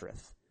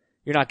 100th.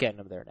 You're not getting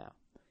him there now.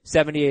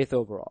 78th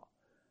overall.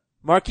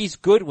 Marquise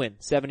Goodwin,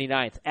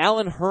 79th.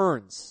 Alan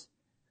Hearns,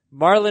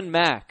 Marlon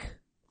Mack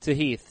to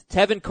Heath,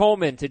 Tevin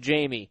Coleman to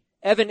Jamie,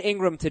 Evan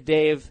Ingram to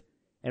Dave,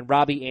 and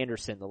Robbie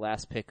Anderson, the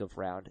last pick of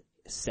round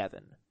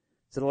 7.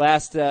 So the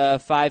last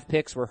 5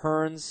 picks were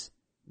Hearns,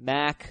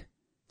 Mack,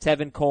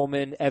 Tevin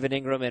Coleman, Evan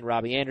Ingram, and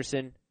Robbie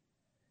Anderson.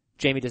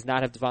 Jamie does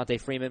not have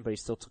Devontae Freeman, but he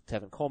still took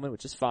Tevin Coleman,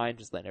 which is fine.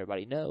 Just letting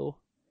everybody know.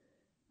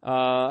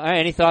 All right,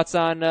 any thoughts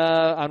on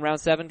round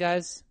 7,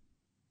 guys?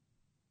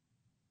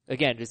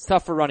 Again, it's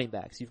tough for running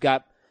backs. You've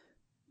got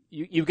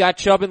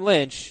Chubb and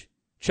Lynch.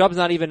 Chubb's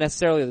not even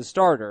necessarily the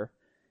starter.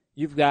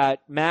 You've got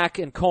Mack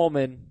and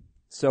Coleman.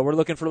 So we're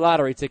looking for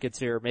lottery tickets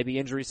here. Maybe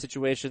injury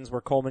situations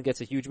where Coleman gets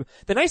a huge.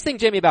 The nice thing,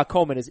 Jamie, about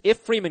Coleman is if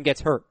Freeman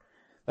gets hurt,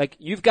 like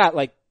you've got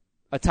like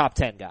a top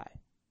 10 guy.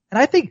 And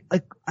I think,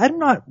 I'm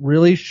not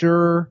really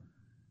sure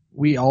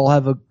we all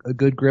have a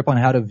good grip on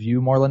how to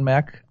view Marlon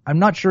Mack. I'm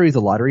not sure he's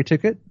a lottery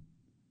ticket.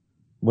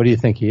 What do you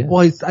think he is?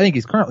 Well, I think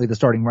he's currently the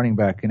starting running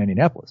back in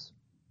Indianapolis.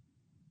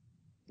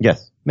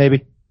 Yes,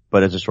 Maybe.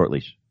 but it's a short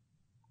leash.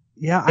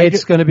 Yeah,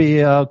 It's going to be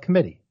a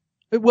committee.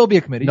 It will be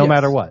a committee, No yes.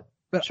 matter what.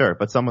 Sure,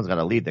 but someone's got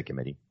to lead the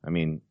committee. I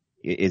mean,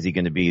 is he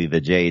going to be the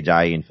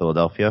J.J. in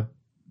Philadelphia?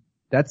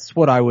 That's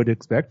what I would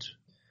expect.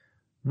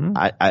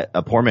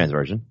 A poor man's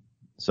version.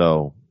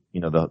 So,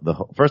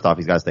 the first off,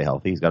 he's got to stay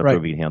healthy. He's got to Right.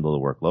 prove he can handle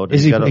the workload.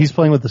 He's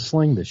playing with the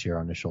sling this year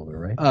on his shoulder,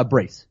 right?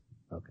 Brace.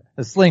 Okay.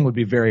 The sling would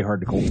be very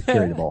hard to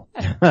carry the ball.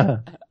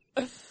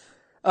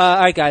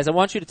 All right, guys, I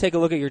want you to take a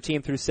look at your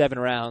team through 7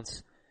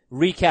 rounds.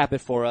 Recap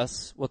it for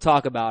us. We'll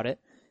talk about it.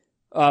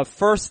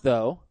 First,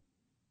 though,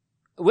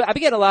 I've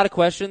been getting a lot of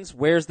questions.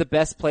 Where's the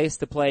best place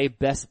to play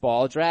best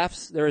ball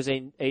drafts? There is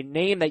a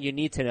name that you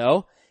need to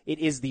know. It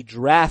is the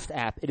Draft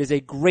app. It is a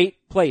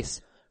great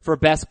place for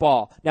best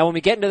ball. Now, when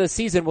we get into the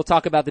season, we'll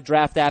talk about the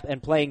Draft app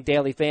and playing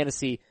daily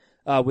fantasy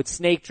with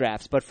snake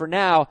drafts. But for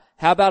now,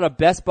 how about a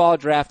best ball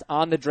draft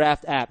on the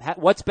Draft app?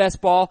 What's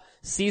best ball?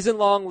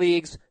 Season-long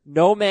leagues,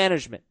 no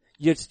management.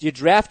 You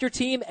draft your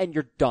team and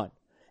you're done.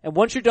 And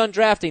once you're done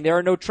drafting, there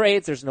are no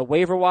trades, there's no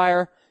waiver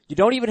wire. You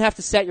don't even have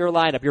to set your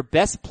lineup. Your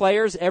best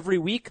players every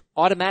week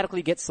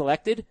automatically get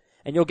selected,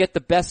 and you'll get the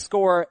best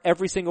score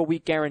every single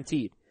week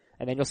guaranteed.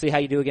 And then you'll see how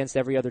you do against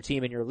every other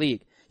team in your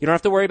league. You don't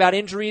have to worry about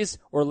injuries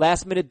or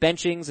last-minute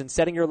benchings and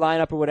setting your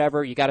lineup or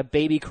whatever. You got a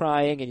baby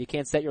crying and you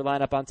can't set your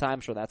lineup on time.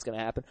 I'm sure that's going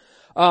to happen.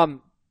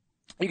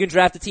 You can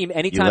draft a team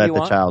anytime you want. You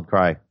let the child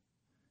cry.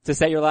 To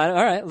set your lineup.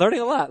 All right, learning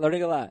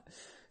a lot.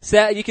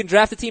 You can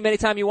draft a team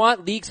anytime you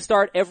want. Leagues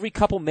start every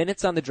couple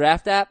minutes on the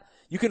Draft app.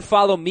 You can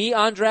follow me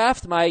on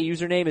Draft. My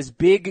username is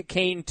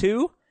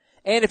BigCane2.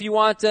 And if you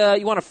want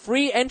a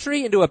free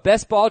entry into a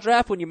best ball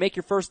draft when you make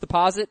your first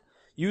deposit,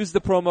 use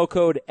the promo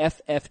code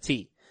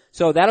FFT.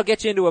 So that'll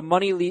get you into a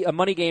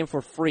money game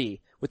for free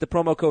with the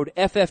promo code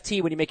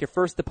FFT when you make your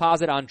first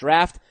deposit on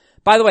Draft.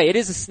 By the way, it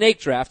is a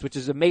snake draft, which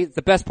is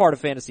the best part of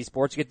fantasy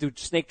sports. You get to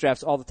do snake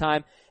drafts all the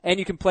time, and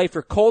you can play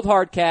for cold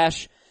hard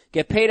cash,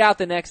 get paid out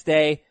the next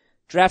day.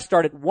 Draft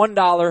start at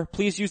 $1.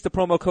 Please use the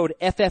promo code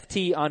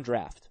FFT on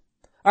Draft.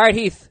 All right,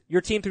 Heath,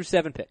 your team through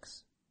 7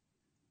 picks.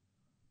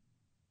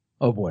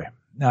 Oh boy.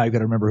 Now I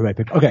gotta remember who I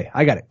picked. Okay,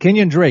 I got it.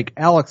 Kenyon Drake,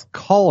 Alex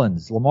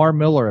Collins, Lamar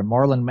Miller, and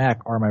Marlon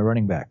Mack are my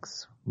running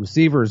backs.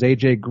 Receivers,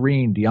 AJ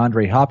Green,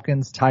 DeAndre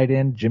Hopkins, tight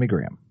end, Jimmy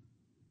Graham.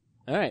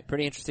 All right,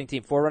 pretty interesting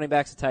team. 4 running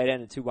backs, a tight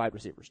end, and 2 wide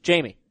receivers.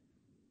 Jamie.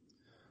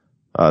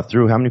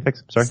 Through how many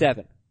picks? Sorry?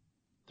 7.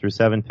 Through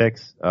 7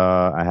 picks,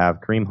 I have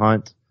Kareem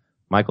Hunt,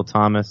 Michael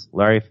Thomas,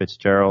 Larry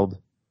Fitzgerald,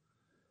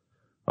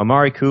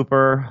 Amari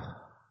Cooper,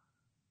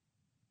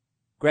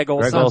 Greg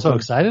Olsen. I'm so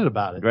excited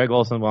about it. Greg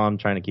Olsen. Well, I'm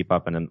trying to keep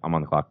up and I'm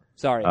on the clock.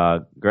 Sorry.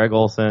 Greg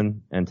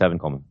Olsen and Tevin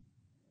Coleman.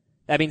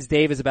 That means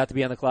Dave is about to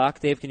be on the clock.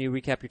 Dave, can you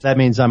recap your team? That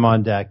means I'm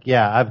on deck.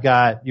 Yeah, I've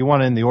got, you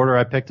want it in the order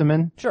I picked them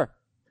in? Sure.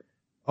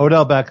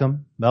 Odell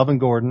Beckham, Melvin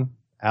Gordon,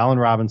 Allen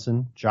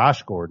Robinson,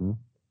 Josh Gordon,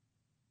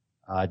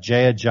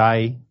 Jay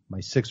Ajayi. My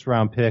 6th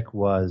round pick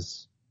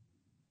was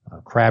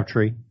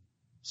Crabtree.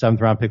 7th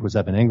round pick was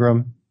Evan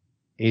Ingram.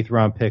 8th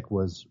round pick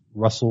was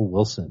Russell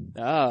Wilson.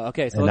 Oh,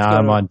 okay. So and let's now go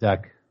I'm on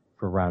deck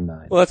for round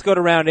 9. Well, let's go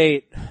to round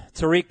 8.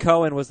 Tariq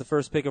Cohen was the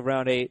first pick of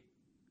round 8.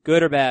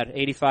 Good or bad?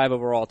 85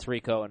 overall,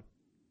 Tariq Cohen.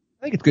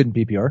 I think it's good in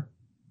PPR.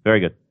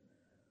 Very good.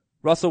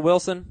 Russell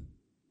Wilson,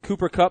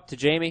 Cooper Kupp to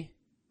Jamie,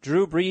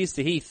 Drew Brees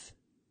to Heath.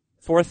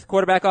 4th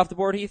quarterback off the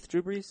board, Heath,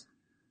 Drew Brees?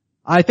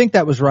 I think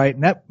that was right,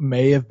 and that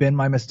may have been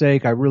my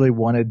mistake. I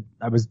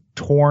was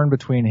torn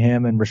between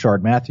him and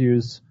Rashard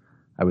Matthews.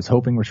 I was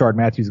hoping Rashard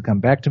Matthews would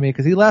come back to me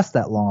because he lasts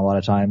that long a lot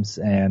of times,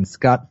 and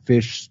Scott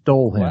Fish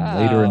stole him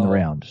later in the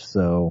round.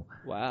 So,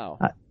 wow.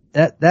 I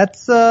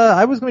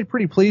was going to be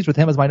pretty pleased with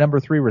him as my number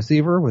 3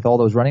 receiver with all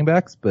those running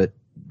backs, but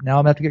now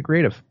I'm going to have to get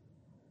creative.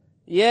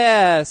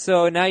 Yeah,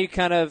 so now you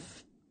kind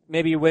of,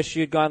 maybe you wish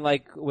you'd gone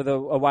like with a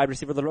wide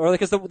receiver a little early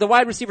because the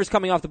wide receiver's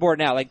coming off the board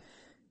now. Like,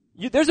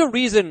 there's a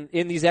reason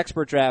in these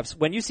expert drafts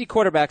when you see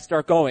quarterbacks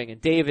start going, and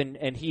Dave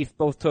and Heath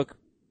both took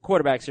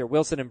quarterbacks here,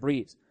 Wilson and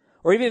Brees.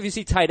 Or even if you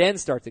see tight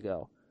ends start to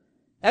go.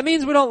 That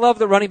means we don't love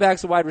the running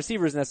backs and wide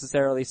receivers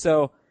necessarily.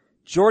 So,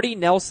 Jordy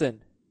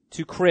Nelson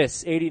to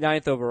Chris,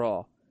 89th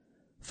overall.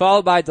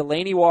 Followed by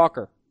Delaney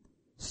Walker,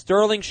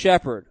 Sterling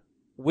Shepard,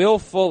 Will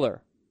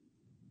Fuller.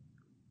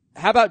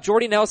 How about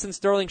Jordy Nelson,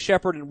 Sterling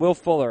Shepard, and Will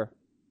Fuller?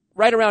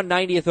 Right around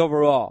 90th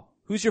overall.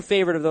 Who's your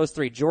favorite of those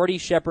 3? Jordy,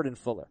 Shepard, and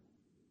Fuller.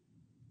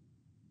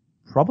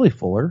 Probably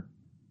Fuller.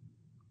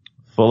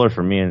 Fuller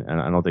for me, and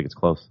I don't think it's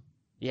close.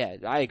 Yeah,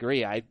 I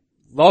agree. I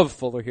love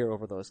Fuller here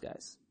over those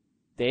guys.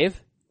 Dave?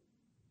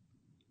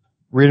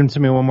 Read them to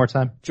me one more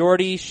time.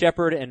 Jordy,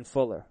 Shepard, and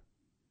Fuller.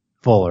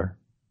 Fuller.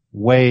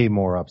 Way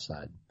more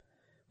upside.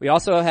 We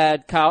also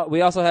had Kyle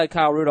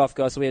Rudolph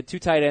go, so we had 2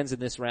 tight ends in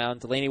this round.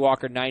 Delaney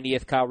Walker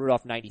 90th, Kyle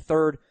Rudolph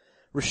 93rd.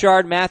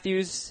 Rashard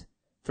Matthews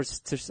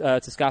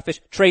to Scott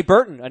Fish. Trey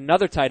Burton,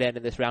 another tight end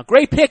in this round.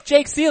 Great pick,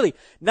 Jake Seeley.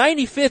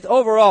 95th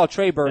overall,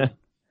 Trey Burton.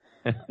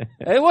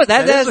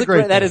 That is a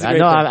great pick.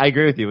 I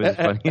agree with you. It's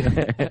funny.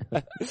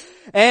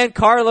 And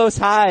Carlos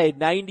Hyde,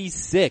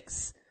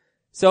 96.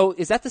 So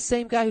is that the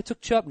same guy who took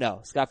Chubb?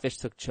 No, Scott Fish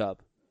took Chubb.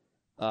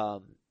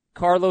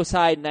 Carlos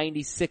Hyde,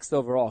 96th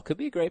overall. Could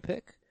be a great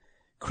pick.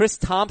 Chris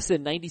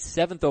Thompson,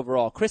 97th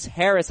overall. Chris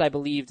Harris, I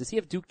believe. Does he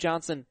have Duke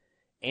Johnson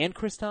and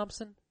Chris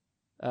Thompson?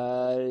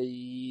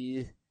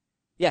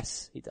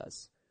 Yes, he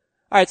does.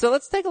 Alright, so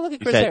let's take a look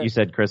at Chris Harris. You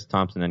said Chris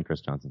Thompson and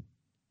Chris Johnson.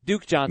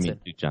 Duke Johnson.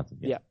 Duke Johnson.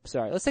 Yeah,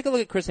 sorry. Let's take a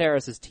look at Chris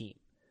Harris's team.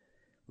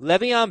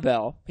 Le'Veon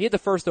Bell. He had the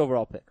 1st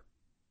overall pick.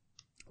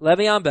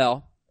 Le'Veon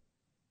Bell,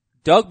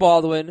 Doug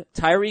Baldwin,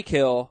 Tyreek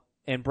Hill,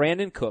 and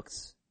Brandon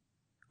Cooks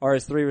are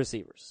his 3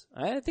 receivers.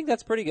 I think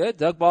that's pretty good.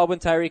 Doug Baldwin,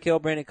 Tyreek Hill,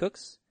 Brandon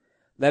Cooks.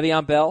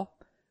 Le'Veon Bell,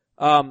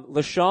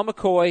 LaShawn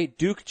McCoy,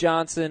 Duke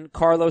Johnson,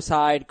 Carlos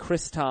Hyde,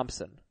 Chris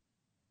Thompson,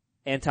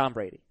 and Tom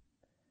Brady.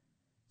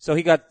 So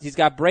he's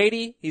got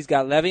Brady, he's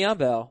got Le'Veon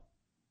Bell.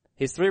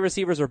 His 3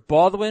 receivers are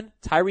Baldwin,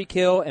 Tyreek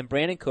Hill, and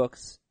Brandon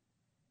Cooks.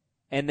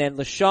 And then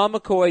LaShawn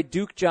McCoy,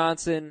 Duke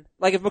Johnson.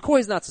 Like if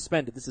McCoy's not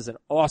suspended, this is an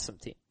awesome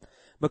team.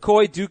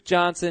 McCoy, Duke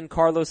Johnson,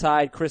 Carlos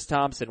Hyde, Chris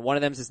Thompson. One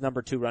of them's his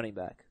number 2 running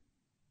back.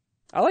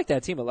 I like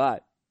that team a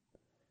lot.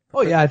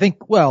 Oh yeah, I think,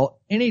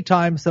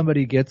 anytime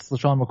somebody gets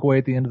LaShawn McCoy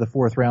at the end of the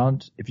 4th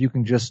round, if you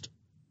can just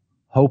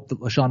hope that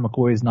LaShawn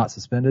McCoy is not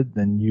suspended,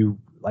 then you're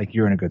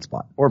in a good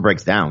spot. Or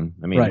breaks down.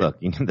 I mean, right. Look,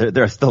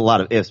 there are still a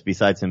lot of ifs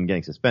besides him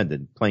getting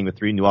suspended, playing with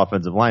 3 new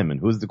offensive linemen.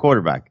 Who's the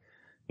quarterback?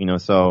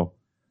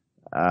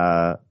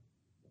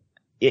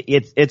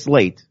 It's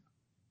late,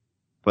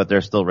 but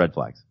there's still red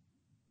flags.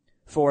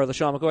 For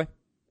LaShawn McCoy?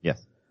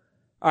 Yes.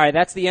 Alright,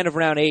 that's the end of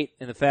round 8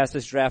 in the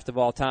fastest draft of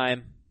all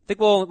time. I think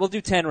we'll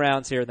do 10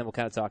 rounds here and then we'll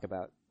kind of talk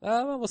about,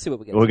 we'll see what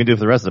we get. What we can do for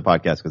the rest of the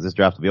podcast because this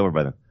draft will be over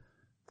by then.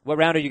 What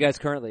round are you guys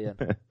currently in?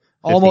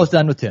 Almost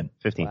done with 10.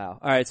 15. Wow.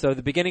 Alright, so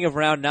the beginning of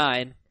round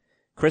 9,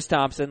 Chris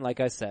Thompson, like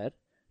I said.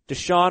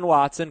 Deshaun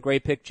Watson,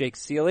 great pick, Jake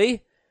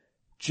Seeley.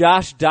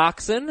 Josh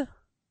Doxson.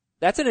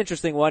 That's an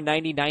interesting one,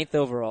 99th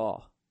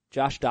overall.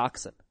 Josh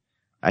Doxson.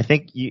 I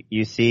think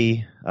you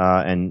see,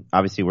 and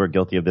obviously we're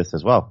guilty of this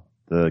as well.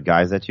 The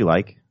guys that you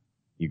like,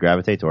 you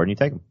gravitate toward and you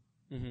take them.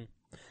 Mm-hmm.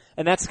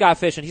 And that's Scott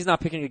Fish, and he's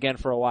not picking again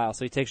for a while,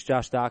 so he takes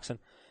Josh Doxson.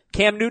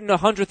 Cam Newton,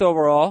 100th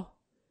overall.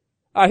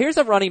 Here's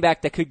a running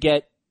back that could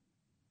get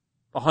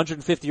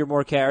 150 or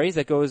more carries.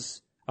 That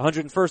goes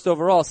 101st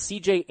overall.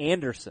 C.J.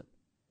 Anderson.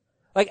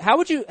 Like, how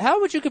would you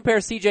compare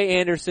C.J.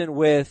 Anderson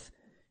with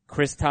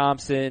Chris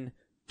Thompson,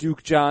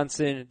 Duke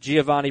Johnson,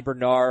 Giovanni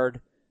Bernard,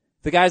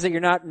 the guys that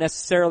you're not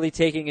necessarily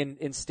taking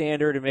in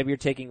standard, and maybe you're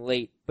taking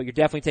late, but you're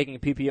definitely taking a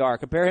PPR.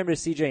 Compare him to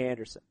C.J.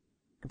 Anderson.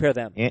 Compare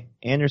them.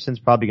 Anderson's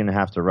probably going to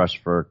have to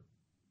rush for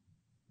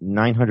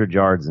 900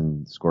 yards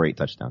and score 8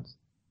 touchdowns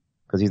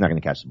because he's not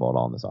going to catch the ball at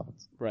all in this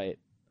offense. Right.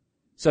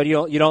 So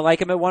you don't like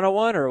him at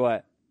 101 or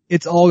what?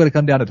 It's all going to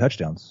come down to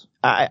touchdowns.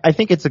 I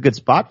think it's a good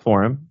spot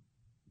for him.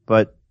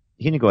 but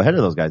he didn't go ahead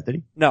of those guys, did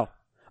he? No.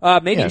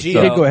 Maybe Yeah, Gio. He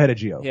did go ahead of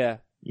Gio. Yeah.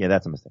 Yeah,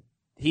 that's a mistake.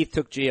 Heath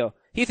took Gio.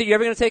 Heath, are you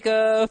ever going to take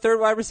a third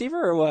wide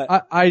receiver or what?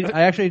 I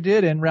actually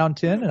did in round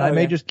 10, and I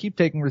may just keep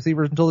taking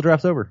receivers until the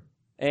draft's over.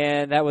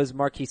 And that was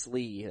Marquise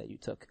Lee that you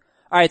took.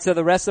 All right, so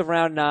the rest of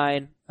round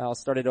 9, I'll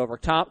start it over.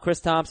 Chris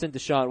Thompson,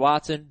 Deshaun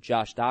Watson,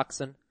 Josh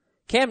Doxson,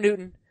 Cam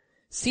Newton,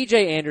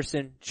 C.J.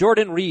 Anderson,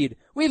 Jordan Reed.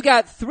 We've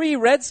got 3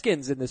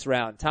 Redskins in this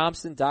round: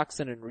 Thompson,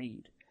 Doxson, and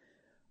Reed.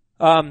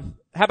 How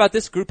about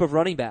this group of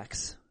running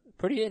backs?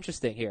 Pretty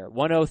interesting here.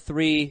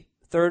 103,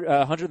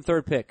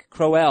 103rd pick: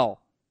 Crowell,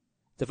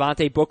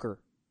 Devontae Booker,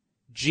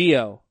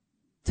 Gio,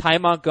 Ty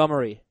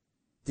Montgomery,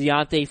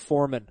 Deontay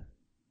Foreman.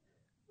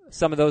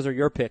 Some of those are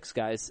your picks,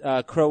 guys.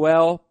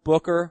 Crowell,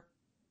 Booker,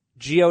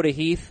 Gio to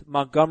Heath,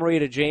 Montgomery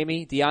to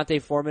Jamie,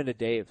 Deontay Foreman to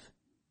Dave.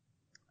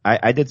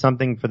 I did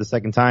something for the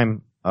second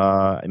time.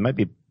 It might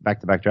be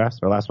back-to-back drafts.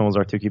 Our last one was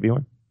our 2 QB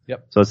one.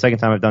 Yep. So the second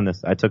time I've done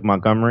this. I took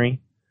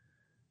Montgomery,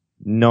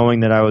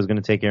 knowing that I was going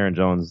to take Aaron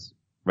Jones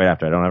right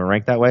after. I don't have it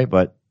ranked that way,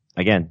 but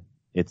again,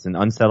 it's an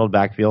unsettled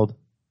backfield.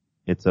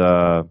 It's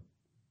two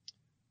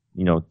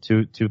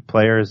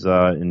players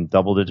in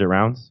double-digit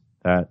rounds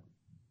that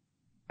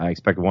I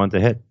expect one to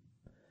hit.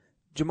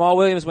 Jamal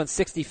Williams went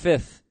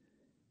 65th.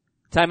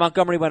 Ty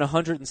Montgomery went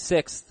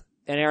 106th,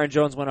 and Aaron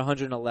Jones went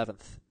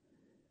 111th.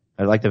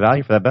 I like the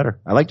value for that better.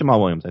 I like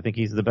Jamal Williams. I think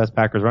he's the best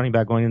Packers running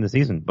back going into the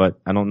season, but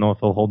I don't know if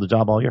he'll hold the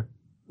job all year.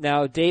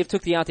 Now, Dave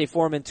took Deontay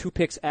Foreman 2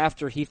 picks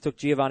after Heath took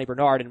Giovanni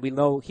Bernard, and we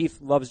know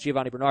Heath loves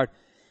Giovanni Bernard.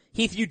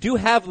 Heath, you do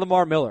have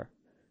Lamar Miller.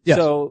 Yes.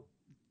 So,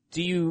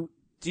 do you,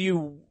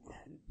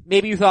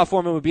 maybe you thought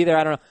Foreman would be there,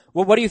 I don't know.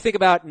 Well, what do you think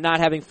about not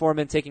having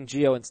Foreman taking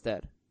Gio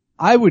instead?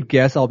 I would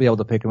guess I'll be able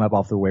to pick him up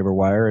off the waiver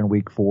wire in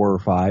week 4 or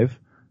 5,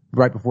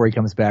 right before he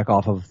comes back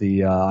off of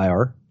the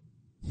IR.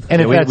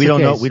 And if that's we the don't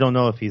case, know, we don't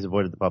know if he's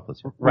avoided the pup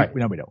list. right?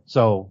 We don't.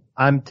 So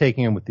I'm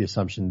taking him with the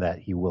assumption that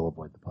he will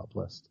avoid the pup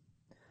list.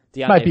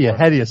 Deontay Might be a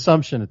Foreman. heady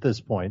assumption at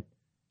this point,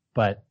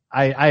 but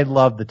I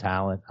love the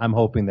talent. I'm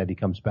hoping that he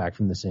comes back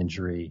from this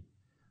injury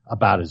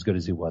about as good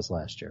as he was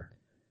last year.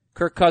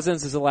 Kirk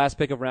Cousins is the last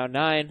pick of round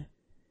 9.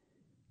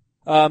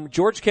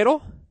 George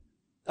Kittle.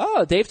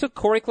 Oh, Dave took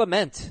Corey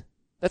Clement.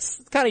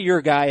 That's kind of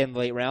your guy in the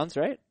late rounds,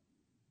 right?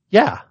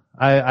 Yeah,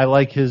 I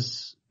like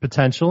his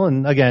potential.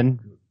 And again,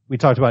 we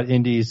talked about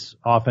Indy's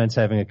offense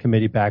having a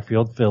committee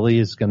backfield. Philly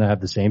is going to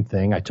have the same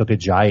thing. I took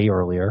Ajayi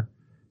earlier.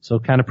 So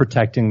kind of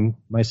protecting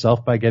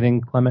myself by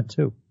getting Clement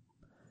too.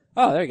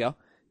 Oh, there you go.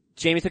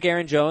 Jamie took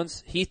Aaron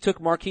Jones. Heath took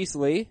Marquise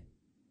Lee.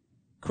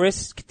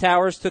 Chris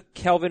Towers took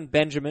Kelvin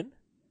Benjamin.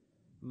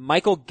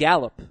 Michael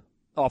Gallup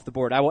off the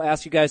board. I will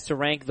ask you guys to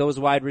rank those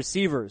wide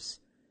receivers.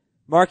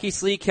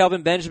 Marquise Lee,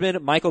 Kelvin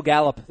Benjamin, Michael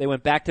Gallup. They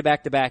went back to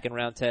back to back in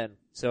round 10.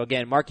 So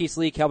again, Marquise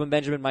Lee, Kelvin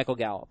Benjamin, Michael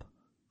Gallup.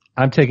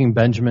 I'm taking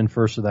Benjamin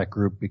first of that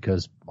group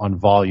because on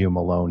volume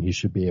alone, he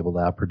should be able to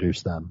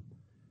outproduce them.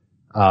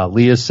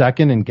 Lee is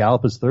second and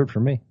Gallup is third for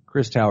me.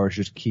 Chris Towers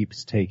just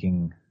keeps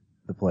taking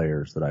the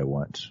players that I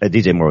want.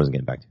 DJ Moore wasn't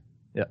getting back to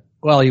you. Yeah.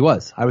 Well, he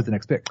was. I was the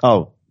next pick.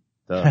 Oh.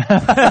 I'm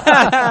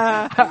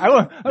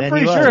Then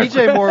pretty he sure. was.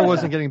 DJ Moore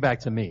wasn't getting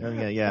back to me.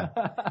 Okay, yeah.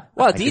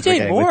 Well, I keep DJ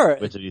forgetting Moore,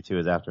 which of you two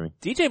is after me?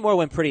 DJ Moore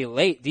went pretty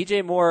late.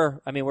 DJ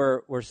Moore, I mean,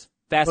 we're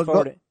fast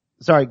forwarding.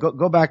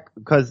 Go back,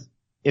 because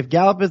if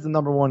Gallup is the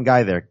number one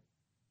guy there,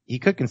 he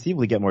could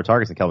conceivably get more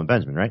targets than Kelvin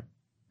Benjamin, right?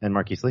 And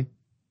Marquise Lee?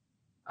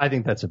 I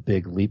think that's a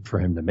big leap for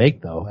him to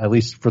make, though. At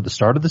least for the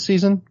start of the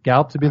season,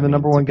 Gallup to be the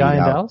number one guy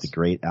in Dallas. The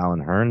great Alan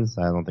Hearns,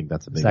 I don't think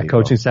that's a big Is that leap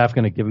coaching at all. staff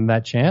going to give him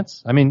that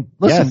chance? I mean,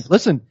 Yes.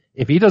 listen.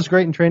 If he does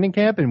great in training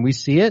camp and we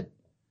see it,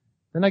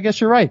 then I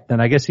guess you're right.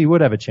 Then I guess he would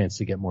have a chance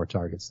to get more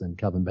targets than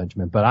Kelvin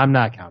Benjamin, but I'm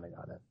not counting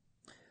on it.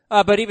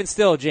 But even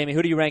still, Jamie,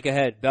 who do you rank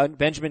ahead?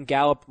 Benjamin,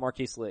 Gallup,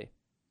 Marquise Lee?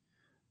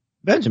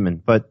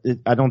 Benjamin, but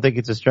I don't think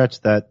it's a stretch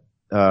that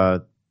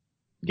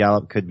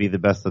Gallup could be the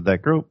best of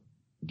that group,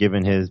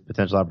 given his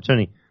potential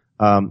opportunity.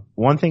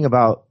 One thing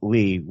about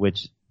Lee,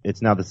 which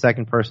it's now the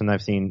second person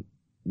I've seen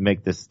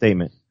make this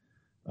statement.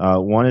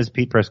 One is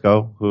Pete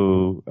Prisco,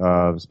 who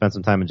spent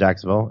some time in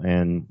Jacksonville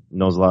and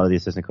knows a lot of the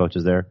assistant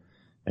coaches there.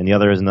 And the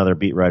other is another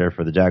beat writer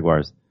for the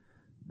Jaguars.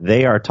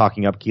 They are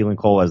talking up Keelan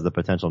Cole as the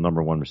potential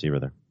number one receiver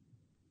there.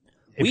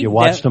 If you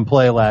watched him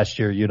play last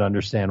year, you'd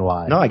understand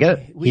why. No, I get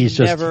it.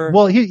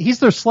 He's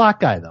their slot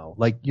guy, though.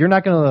 Like, you're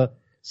not going to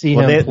see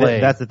him play.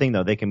 That's the thing,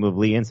 though. They can move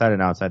Lee inside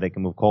and outside. They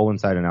can move Cole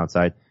inside and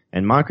outside.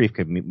 And Moncrief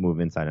could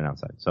move inside and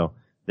outside. So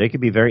they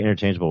could be very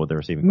interchangeable with the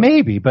receiving.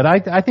 Maybe, but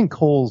I think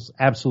Cole's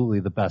absolutely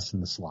the best in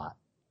the slot.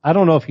 I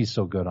don't know if he's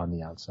so good on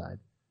the outside,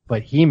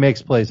 but he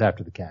makes plays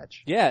after the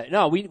catch. Yeah,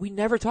 no, we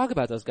never talk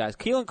about those guys.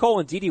 Keelan Cole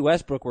and D.D.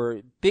 Westbrook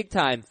were big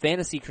time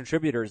fantasy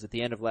contributors at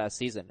the end of last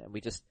season, and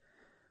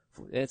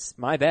it's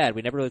my bad.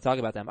 We never really talk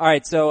about them. All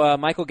right, so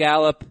Michael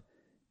Gallup,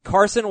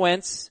 Carson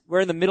Wentz.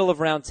 We're in the middle of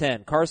round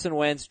 10. Carson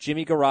Wentz,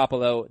 Jimmy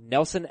Garoppolo,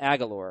 Nelson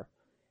Aguilar,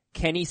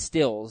 Kenny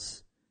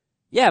Stills.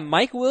 Yeah,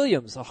 Mike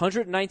Williams,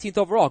 119th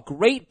overall.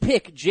 Great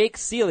pick, Jake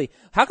Seeley.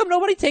 How come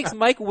nobody takes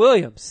Mike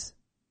Williams?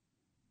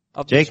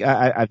 Jake,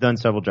 I've done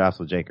several drafts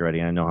with Jake already,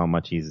 and I know how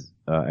much he's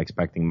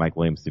expecting Mike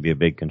Williams to be a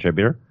big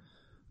contributor.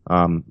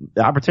 The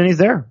opportunity's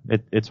there.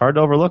 It's hard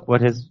to overlook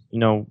what his,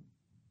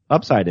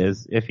 upside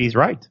is if he's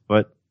right,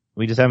 but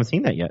we just haven't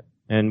seen that yet.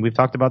 And we've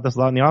talked about this a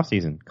lot in the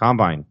offseason.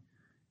 Combine.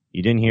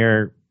 You didn't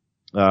hear,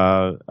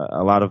 a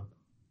lot of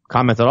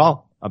comments at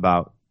all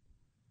about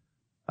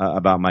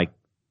Mike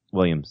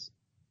Williams.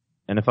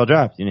 NFL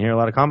draft. You didn't hear a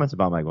lot of comments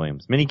about Mike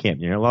Williams. Minicamp. You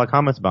didn't hear a lot of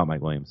comments about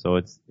Mike Williams. So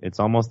it's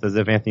almost as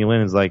if Anthony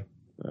Lynn is like,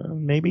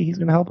 maybe he's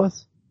going to help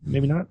us.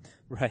 Maybe not.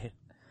 Right.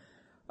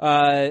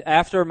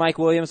 After Mike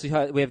Williams, we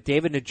have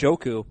David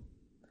Njoku,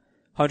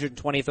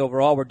 120th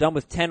overall. We're done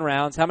with 10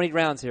 rounds. How many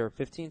rounds here?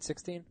 15,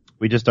 16?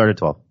 We just started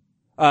 12.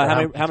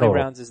 How many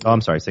rounds is Oh,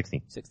 I'm sorry,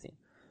 16. 16.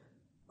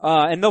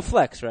 And no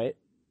flex, right?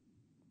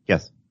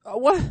 Yes.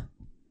 What?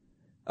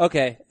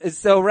 Okay.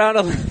 So round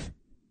 11.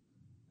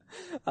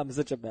 I'm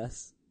such a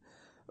mess.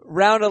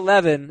 Round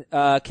 11,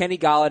 Kenny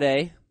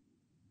Golladay,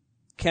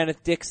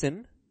 Kenneth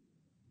Dixon,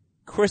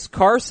 Chris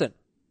Carson.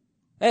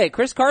 Hey,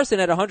 Chris Carson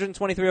at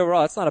 123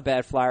 overall. That's not a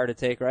bad flyer to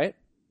take, right?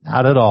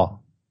 Not at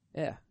all.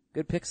 Yeah.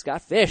 Good pick,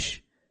 Scott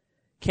Fish.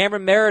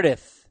 Cameron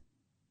Meredith.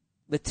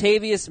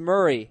 Latavius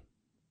Murray.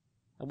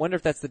 I wonder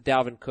if that's the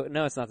Dalvin Cook.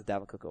 No, it's not the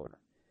Dalvin Cook owner.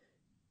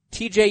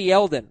 TJ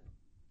Yeldon.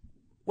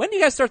 When do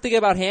you guys start thinking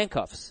about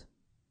handcuffs?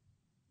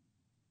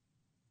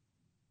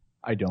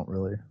 I don't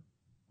really.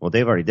 Well,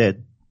 Dave already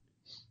did.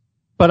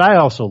 But I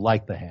also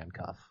like the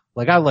handcuff.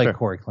 Like I like Sure.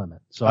 Corey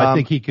Clement. So I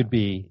think he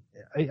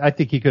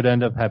could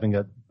end up having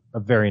a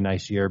very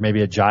nice year.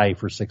 Maybe a Jai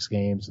for 6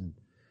 games and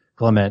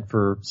Clement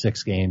for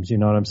 6 games. You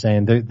know what I'm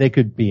saying? They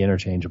could be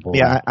interchangeable.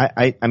 Yeah,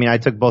 I mean, I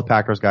took both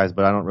Packers guys,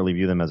 but I don't really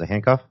view them as a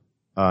handcuff,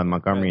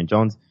 Montgomery and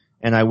Jones.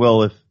 And I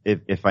will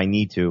if I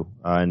need to,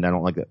 and I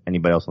don't like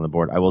anybody else on the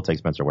board, I will take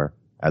Spencer Ware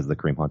as the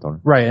Kareem Hunt owner.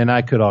 Right. And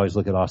I could always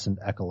look at Austin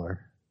Eckler.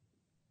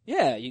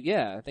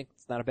 Yeah, I think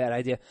it's not a bad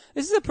idea.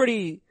 This is a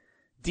pretty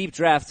deep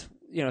draft,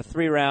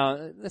 3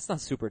 round. That's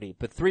not super deep,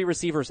 but 3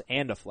 receivers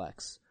and a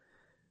flex.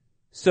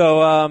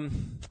 So,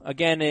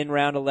 again in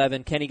round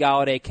 11, Kenny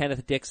Golladay,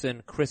 Kenneth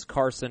Dixon, Chris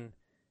Carson,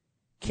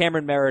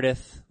 Cameron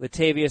Meredith,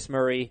 Latavius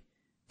Murray,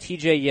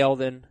 TJ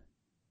Yeldon,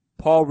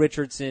 Paul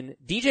Richardson,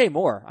 DJ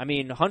Moore. I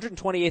mean,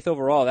 128th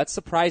overall. That's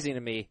surprising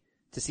to me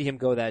to see him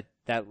go that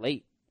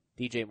late.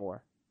 DJ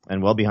Moore.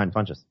 And well behind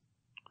Funchess.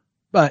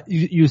 But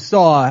you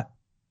saw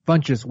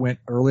Funchess went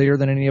earlier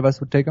than any of us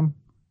would take him.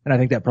 And I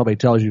think that probably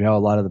tells you how a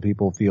lot of the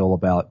people feel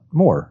about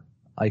Moore.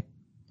 Like,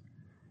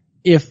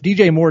 if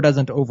DJ Moore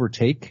doesn't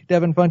overtake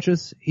Devin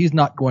Funchess, he's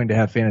not going to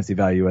have fantasy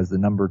value as the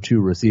number 2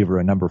 receiver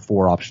and number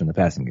 4 option in the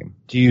passing game.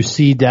 Do you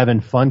see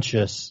Devin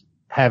Funchess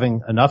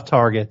having enough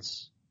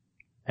targets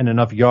and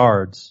enough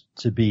yards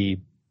to be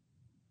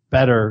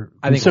better,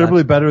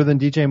 considerably better than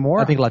DJ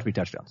Moore? I think it'll have to be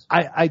touchdowns.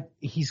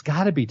 He's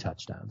gotta be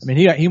touchdowns. I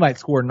mean, he might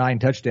score 9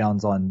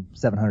 touchdowns on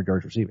 700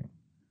 yards receiving.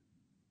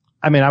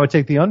 I mean, I would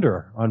take the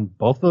under on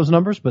both those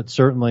numbers, but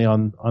certainly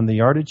on the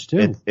yardage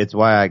too. It's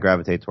why I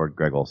gravitate toward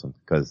Greg Olsen,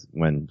 because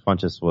when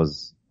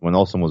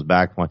Olsen was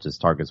back, Funchess'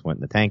 targets went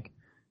in the tank,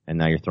 and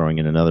now you're throwing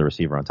in another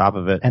receiver on top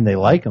of it. And they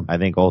like him. I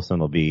think Olsen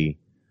will be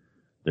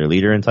their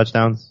leader in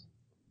touchdowns,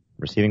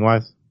 receiving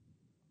wise.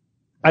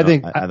 I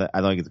think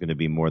it's going to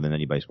be more than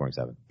anybody scoring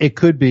 7. It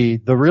could be,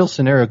 the real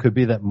scenario could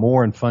be that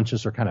Moore and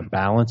Funchess are kind of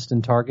balanced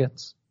in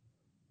targets.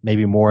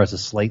 Maybe Moore has a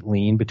slight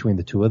lean between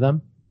the two of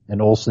them.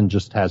 And Olsen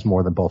just has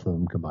more than both of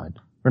them combined.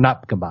 Or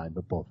not combined,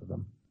 but both of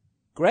them.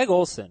 Greg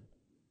Olsen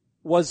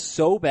was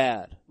so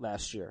bad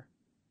last year.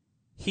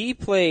 He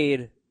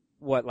played,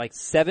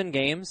 7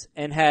 games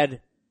and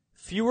had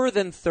fewer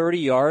than 30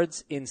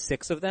 yards in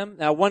 6 of them.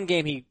 Now, one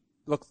game he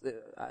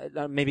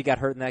maybe got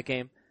hurt in that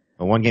game.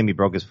 Well, one game he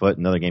broke his foot,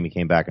 another game he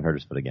came back and hurt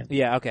his foot again.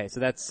 Yeah, okay.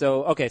 So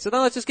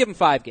now let's just give him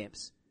 5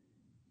 games.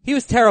 He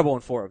was terrible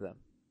in 4 of them.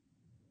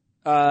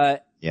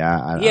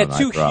 Yeah, he had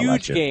 2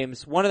 huge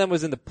games. One of them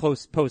was in the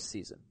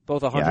postseason.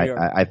 Both 100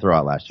 yards. I threw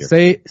out last year.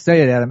 Say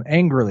it, Adam,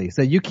 angrily.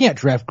 Say, you can't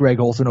draft Greg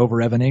Olsen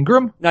over Evan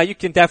Ingram. No, you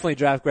can definitely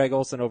draft Greg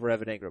Olsen over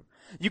Evan Ingram.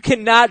 You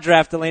cannot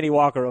draft Delaney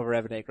Walker over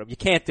Evan Ingram. You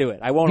can't do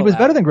it. I won't. He was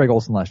better than Greg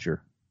Olsen last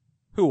year.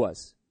 Who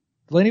was?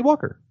 Delaney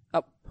Walker.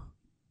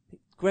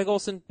 Greg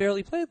Olsen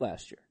barely played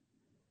last year.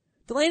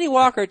 Delaney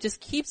Walker just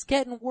keeps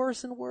getting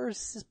worse and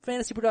worse. His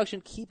fantasy production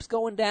keeps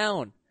going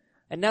down.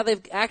 And now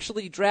they've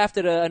actually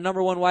drafted a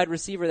number 1 wide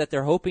receiver that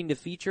they're hoping to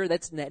feature.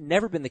 That's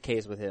never been the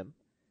case with him.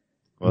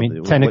 Well, I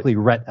mean, technically,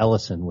 Rhett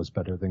Ellison was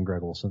better than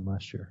Greg Olsen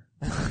last year.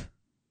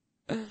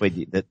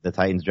 Wait, the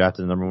Titans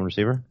drafted the number 1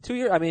 receiver? 2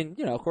 years. I mean,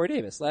 Corey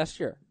Davis last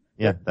year.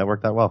 Yeah, that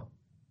worked out well.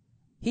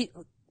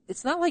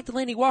 It's not like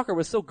Delaney Walker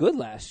was so good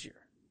last year.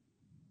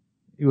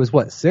 He was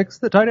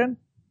 6th at tight end?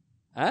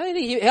 I think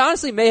he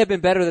honestly may have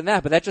been better than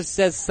that, but that just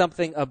says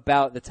something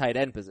about the tight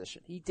end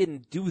position. He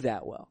didn't do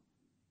that well.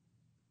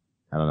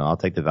 I don't know. I'll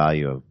take the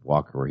value of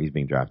Walker where he's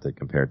being drafted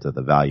compared to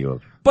the value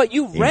of... But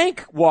you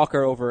rank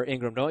Walker over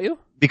Ingram, don't you?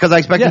 Because I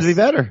expect him to be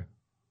better.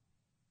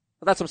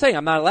 Well, that's what I'm saying.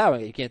 I'm not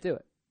allowing it. You can't do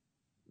it.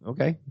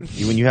 Okay.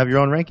 When you have your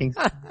own rankings,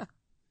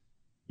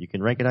 you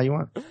can rank it how you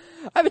want.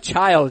 I have a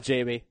child,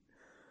 Jamie.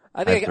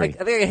 I think I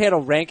can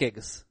handle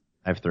rankings.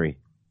 I have 3.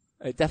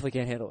 I definitely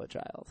can't handle a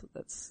child.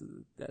 That's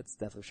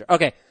definitely sure.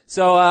 Okay,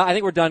 so I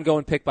think we're done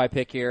going pick by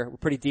pick here. We're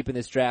pretty deep in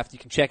this draft. You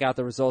can check out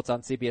the results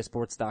on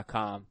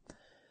CBSSports.com.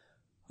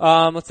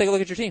 Let's take a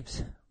look at your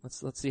teams.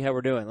 Let's see how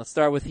we're doing. Let's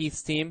start with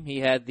Heath's team. He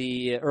had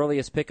the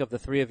earliest pick of the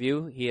three of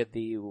you. He had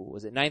the,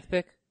 was it 9th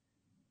pick?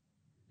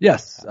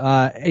 Yes,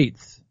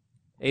 8th,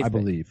 I pick.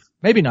 believe.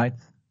 Maybe 9th.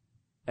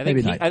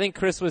 I think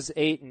Chris was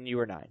 8 and you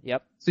were 9.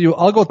 Yep. So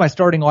I'll go with my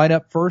starting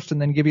lineup first and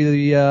then give you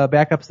the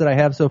backups that I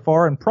have so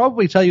far and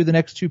probably tell you the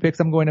next 2 picks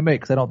I'm going to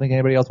make because I don't think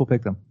anybody else will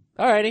pick them.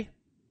 Alrighty.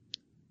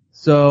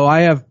 So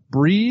I have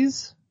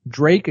Breeze,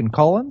 Drake, and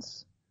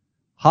Collins,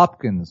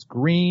 Hopkins,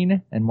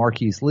 Green, and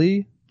Marquise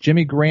Lee,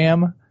 Jimmy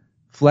Graham,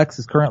 flex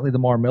is currently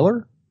Lamar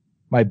Miller.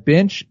 My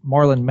bench,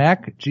 Marlon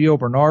Mack, Gio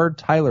Bernard,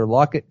 Tyler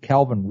Lockett,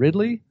 Calvin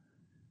Ridley.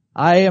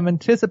 I am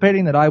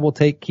anticipating that I will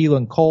take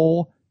Keelan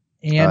Cole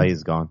and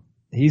he's gone.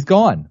 He's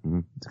gone. Mm-hmm.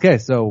 Okay,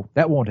 so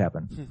that won't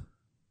happen.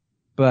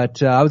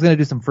 But I was going to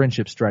do some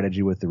friendship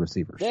strategy with the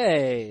receivers.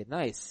 Hey,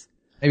 nice.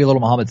 Maybe a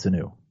little Mohamed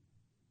Sanu.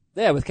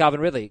 Yeah, with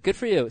Calvin Ridley. Good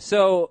for you.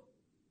 So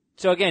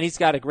again, he's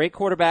got a great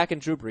quarterback in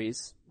Drew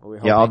Brees.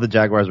 Yeah, all the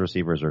Jaguars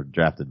receivers are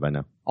drafted by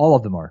now. All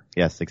of them are.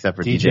 Yes, except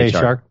for DJ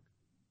Shark.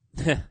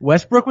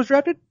 Westbrook was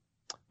drafted?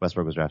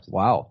 Westbrook was drafted.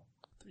 Wow.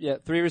 Yeah,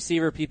 3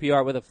 receiver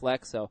PPR with a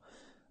flex, so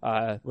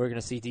we're going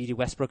to see D.D.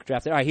 Westbrook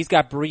drafted. All right, he's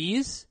got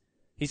Breeze.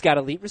 He's got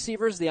elite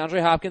receivers,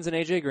 DeAndre Hopkins and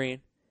A.J.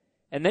 Green.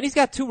 And then he's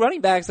got 2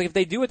 running backs. Like, if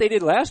they do what they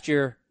did last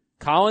year,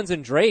 Collins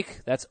and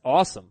Drake, that's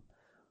awesome.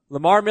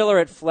 Lamar Miller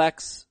at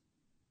flex.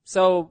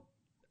 So,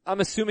 I'm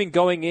assuming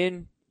going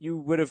in, you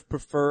would have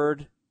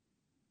preferred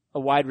a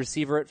wide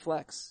receiver at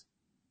flex.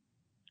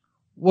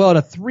 Well, in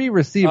a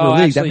 3-receiver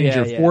league, that means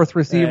your 4th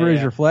receiver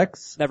is your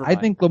flex. Never mind. I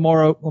think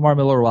Lamar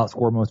Miller will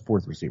outscore most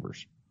 4th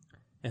receivers.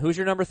 And who's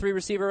your number 3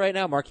 receiver right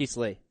now? Marquise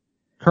Lee.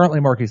 Currently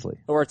Marquise Lee.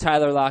 Or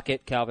Tyler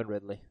Lockett, Calvin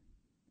Ridley.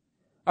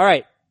 All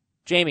right,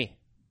 Jamie,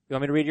 you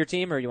want me to read your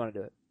team or you want to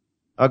do it?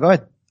 Go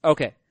ahead.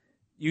 Okay.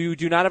 You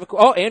do not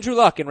have Andrew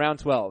Luck in round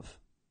 12.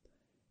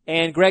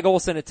 And Greg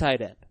Olsen at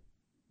tight end.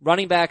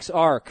 Running backs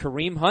are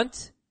Kareem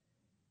Hunt,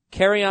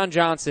 Kerryon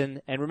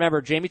Johnson, and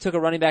remember, Jamie took a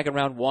running back in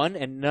round 1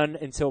 and none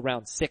until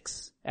round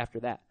 6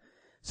 after that.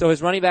 So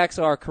his running backs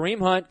are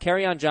Kareem Hunt,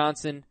 Kerryon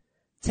Johnson,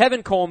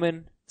 Tevin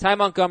Coleman, Ty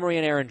Montgomery,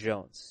 and Aaron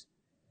Jones.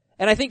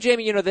 And I think,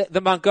 Jamie,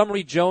 the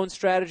Montgomery Jones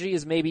strategy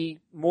is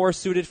maybe more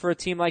suited for a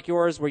team like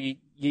yours where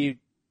you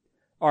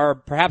are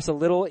perhaps a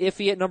little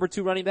iffy at number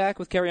 2 running back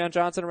with Kerryon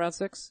Johnson around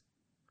 6.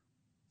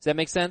 Does that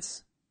make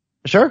sense?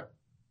 Sure.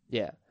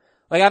 Yeah.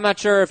 Like, I'm not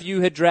sure if you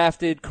had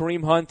drafted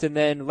Kareem Hunt and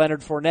then Leonard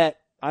Fournette.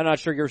 I'm not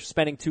sure you're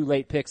spending 2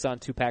 late picks on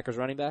 2 Packers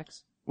running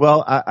backs.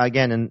 Well,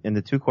 again, in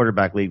the 2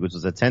 quarterback league, which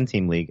was a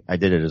 10-team league, I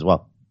did it as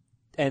well.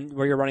 And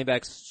were your running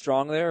backs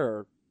strong there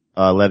or?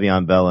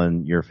 Le'Veon Bell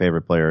and your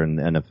favorite player in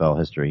the NFL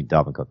history,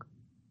 Dalvin Cook.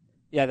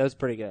 Yeah, that was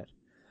pretty good.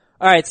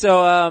 All right,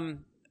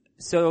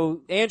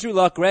 so Andrew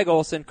Luck, Greg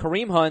Olsen,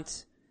 Kareem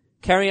Hunt,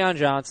 Kerryon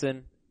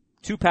Johnson,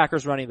 2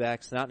 Packers running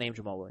backs, not named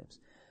Jamal Williams.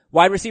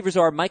 Wide receivers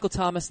are Michael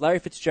Thomas, Larry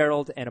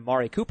Fitzgerald, and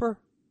Amari Cooper.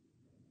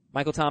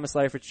 Michael Thomas,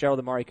 Larry Fitzgerald,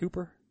 Amari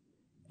Cooper.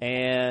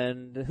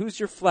 And who's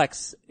your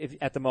flex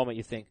at the moment,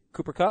 you think?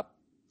 Cooper Kupp?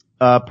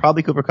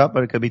 Probably Cooper Kupp,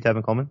 but it could be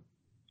Tevin Coleman.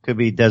 Could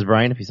be Des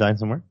Bryant if he signs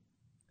somewhere.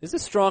 This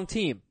is a strong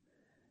team.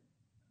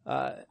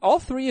 All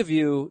 3 of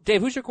you,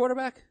 Dave, who's your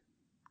quarterback?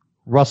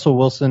 Russell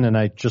Wilson, and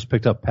I just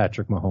picked up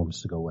Patrick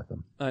Mahomes to go with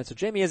him. All right, so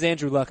Jamie has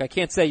Andrew Luck. I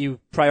can't say you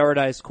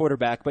prioritize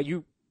quarterback, but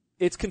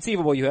it's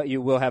conceivable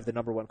you will have the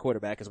number 1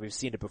 quarterback, as we've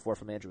seen it before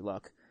from Andrew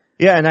Luck.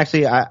 Yeah, and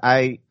actually,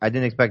 I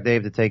didn't expect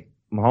Dave to take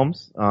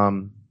Mahomes,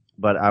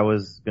 but I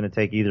was going to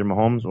take either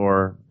Mahomes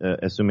or,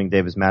 assuming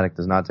Davis Maddock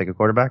does not take a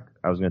quarterback,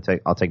 I'll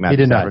take Matthew Stafford. He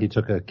did not. He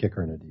took a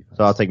kicker and a defense.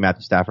 So I'll take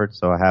Matthew Stafford.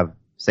 So I have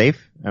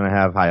safe and I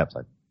have high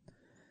upside.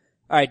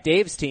 All right,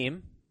 Dave's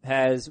team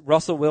has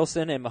Russell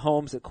Wilson and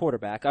Mahomes at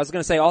quarterback. I was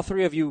going to say all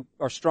 3 of you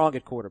are strong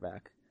at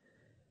quarterback.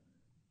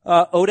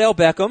 Odell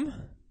Beckham,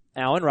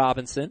 Allen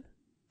Robinson,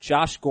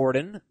 Josh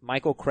Gordon,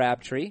 Michael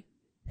Crabtree,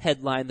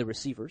 headline the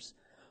receivers.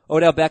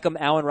 Odell Beckham,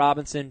 Allen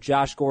Robinson,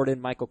 Josh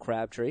Gordon, Michael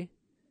Crabtree.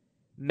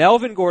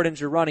 Melvin Gordon's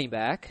your running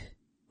back,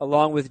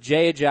 along with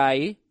Jay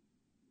Ajayi,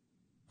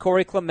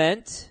 Corey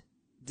Clement,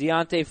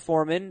 Deontay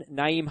Foreman,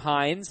 Naeem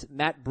Hines,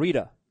 Matt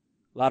Breida.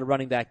 A lot of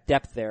running back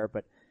depth there,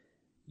 but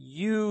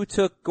you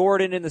took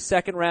Gordon in the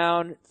 2nd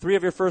round. 3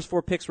 of your first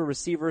 4 picks were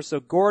receivers, so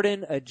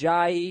Gordon,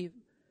 Ajayi,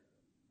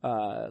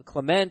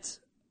 Clement,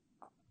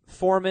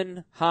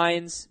 Foreman,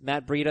 Hines,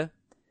 Matt Breida.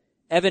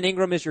 Evan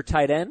Ingram is your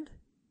tight end.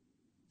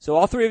 So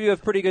all 3 of you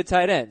have pretty good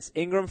tight ends.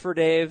 Ingram for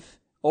Dave,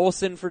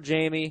 Olsen for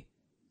Jamie.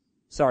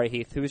 Sorry,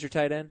 Heath, who is your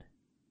tight end?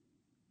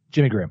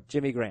 Jimmy Graham.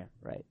 Jimmy Graham,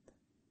 right.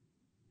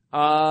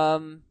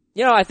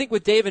 I think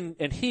with Dave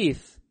and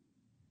Heath,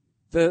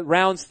 the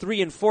rounds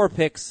 3 and 4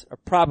 picks are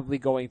probably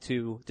going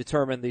to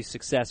determine the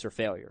success or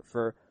failure.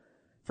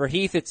 For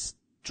Heath, it's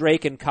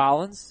Drake and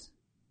Collins.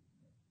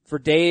 For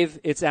Dave,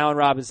 it's Allen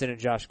Robinson and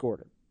Josh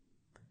Gordon.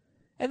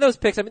 And those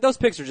picks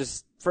are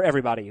just, for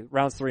everybody,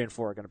 rounds 3 and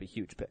 4 are going to be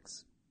huge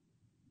picks.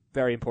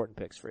 Very important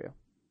picks for you.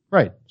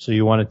 Right. So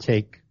you want to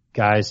take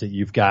guys that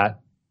you've got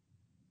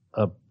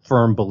a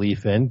firm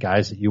belief in,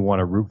 guys that you want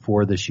to root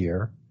for this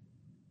year.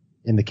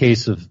 In the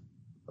case of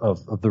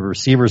the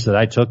receivers that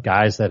I took,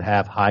 guys that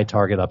have high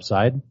target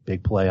upside,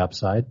 big play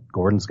upside.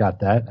 Gordon's got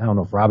that. I don't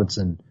know if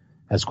Robinson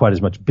has quite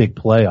as much big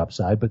play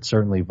upside, but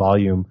certainly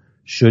volume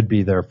should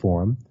be there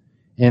for him.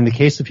 In the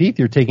case of Heath,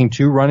 you're taking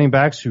two running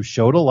backs who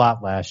showed a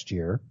lot last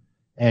year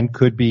and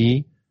could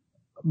be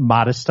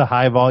modest to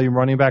high volume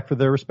running back for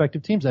their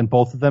respective teams, and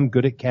both of them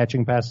good at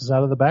catching passes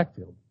out of the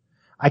backfield.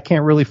 I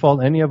can't really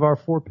fault any of our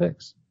 4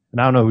 picks. And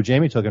I don't know who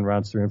Jamie took in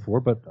rounds 3 and 4,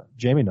 but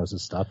Jamie knows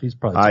his stuff. He's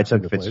probably I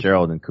took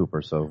Fitzgerald and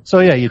Cooper, so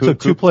yeah, you took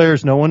two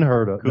players no one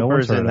heard of.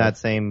 Cooper's in that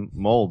same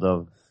mold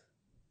of,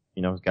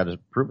 got to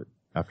prove it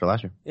after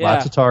last year. Yeah.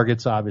 Lots of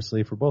targets,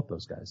 obviously, for both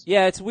those guys.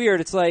 Yeah, it's weird.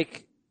 It's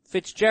like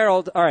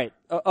Fitzgerald. All right,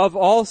 of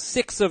all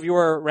 6 of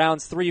your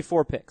rounds 3,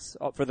 4 picks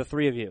for the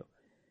 3 of you,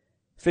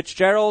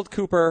 Fitzgerald,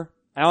 Cooper,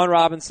 Allen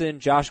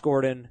Robinson, Josh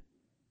Gordon,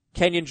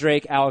 Kenyon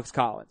Drake, Alex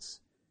Collins.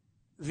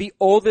 The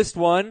oldest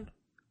one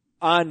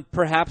on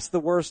perhaps the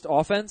worst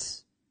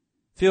offense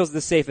feels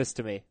the safest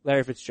to me,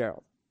 Larry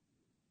Fitzgerald.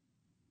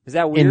 Is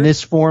that weird? In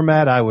this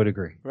format, I would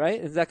agree.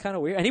 Right? Is that kind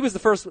of weird? And he was the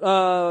first, he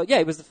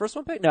was the first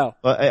one picked? No.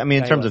 Well, I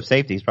mean, in terms of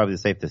safety, he's probably the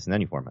safest in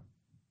any format.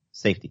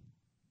 Safety,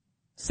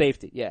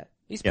 yeah.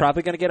 He's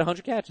probably going to get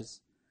 100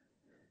 catches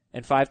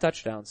and 5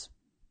 touchdowns.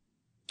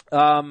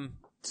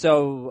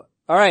 So,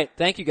 all right.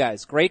 Thank you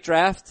guys. Great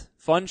draft.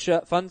 Fun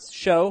show, fun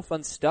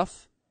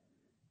stuff.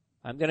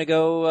 I'm going to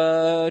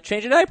go,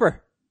 change a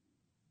diaper.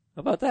 How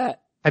about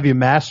that? Have you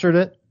mastered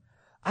it?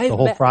 The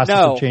whole process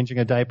of changing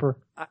a diaper?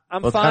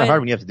 I'm it's fine. kind of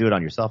hard when you have to do it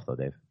on yourself, though,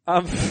 Dave.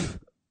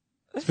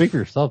 Speak for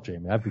yourself,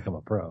 Jamie. I've become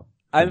a pro.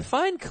 I'm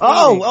fine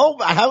cleaning. Oh,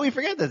 how do we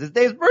forget this? It's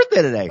Dave's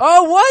birthday today.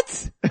 Oh,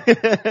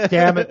 what?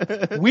 Damn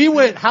it. We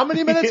went, how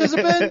many minutes has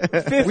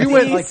it been? We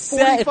went like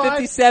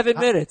 57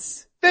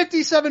 minutes.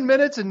 57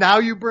 minutes, and now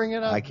you bring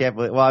it up. I can't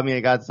believe, I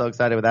got so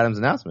excited with Adam's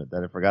announcement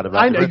that I forgot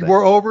about I know,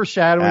 we're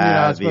overshadowing the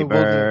announcement.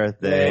 Happy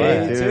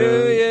birthday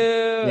to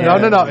you. No.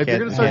 If you're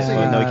going to start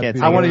singing, we can't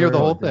sing I want to it. hear the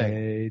whole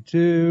thing.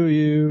 To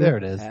you. There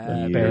it is.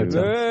 Happy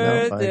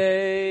Baritone.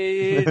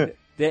 birthday.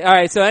 All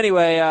right, so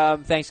anyway,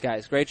 thanks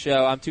guys. Great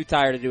show. I'm too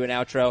tired to do an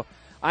outro.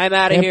 I'm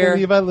out of here. Can't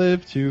believe I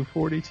lived to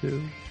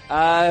 42.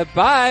 Bye.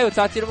 We'll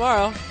talk to you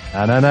tomorrow.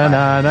 Na na na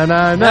na na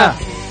na na.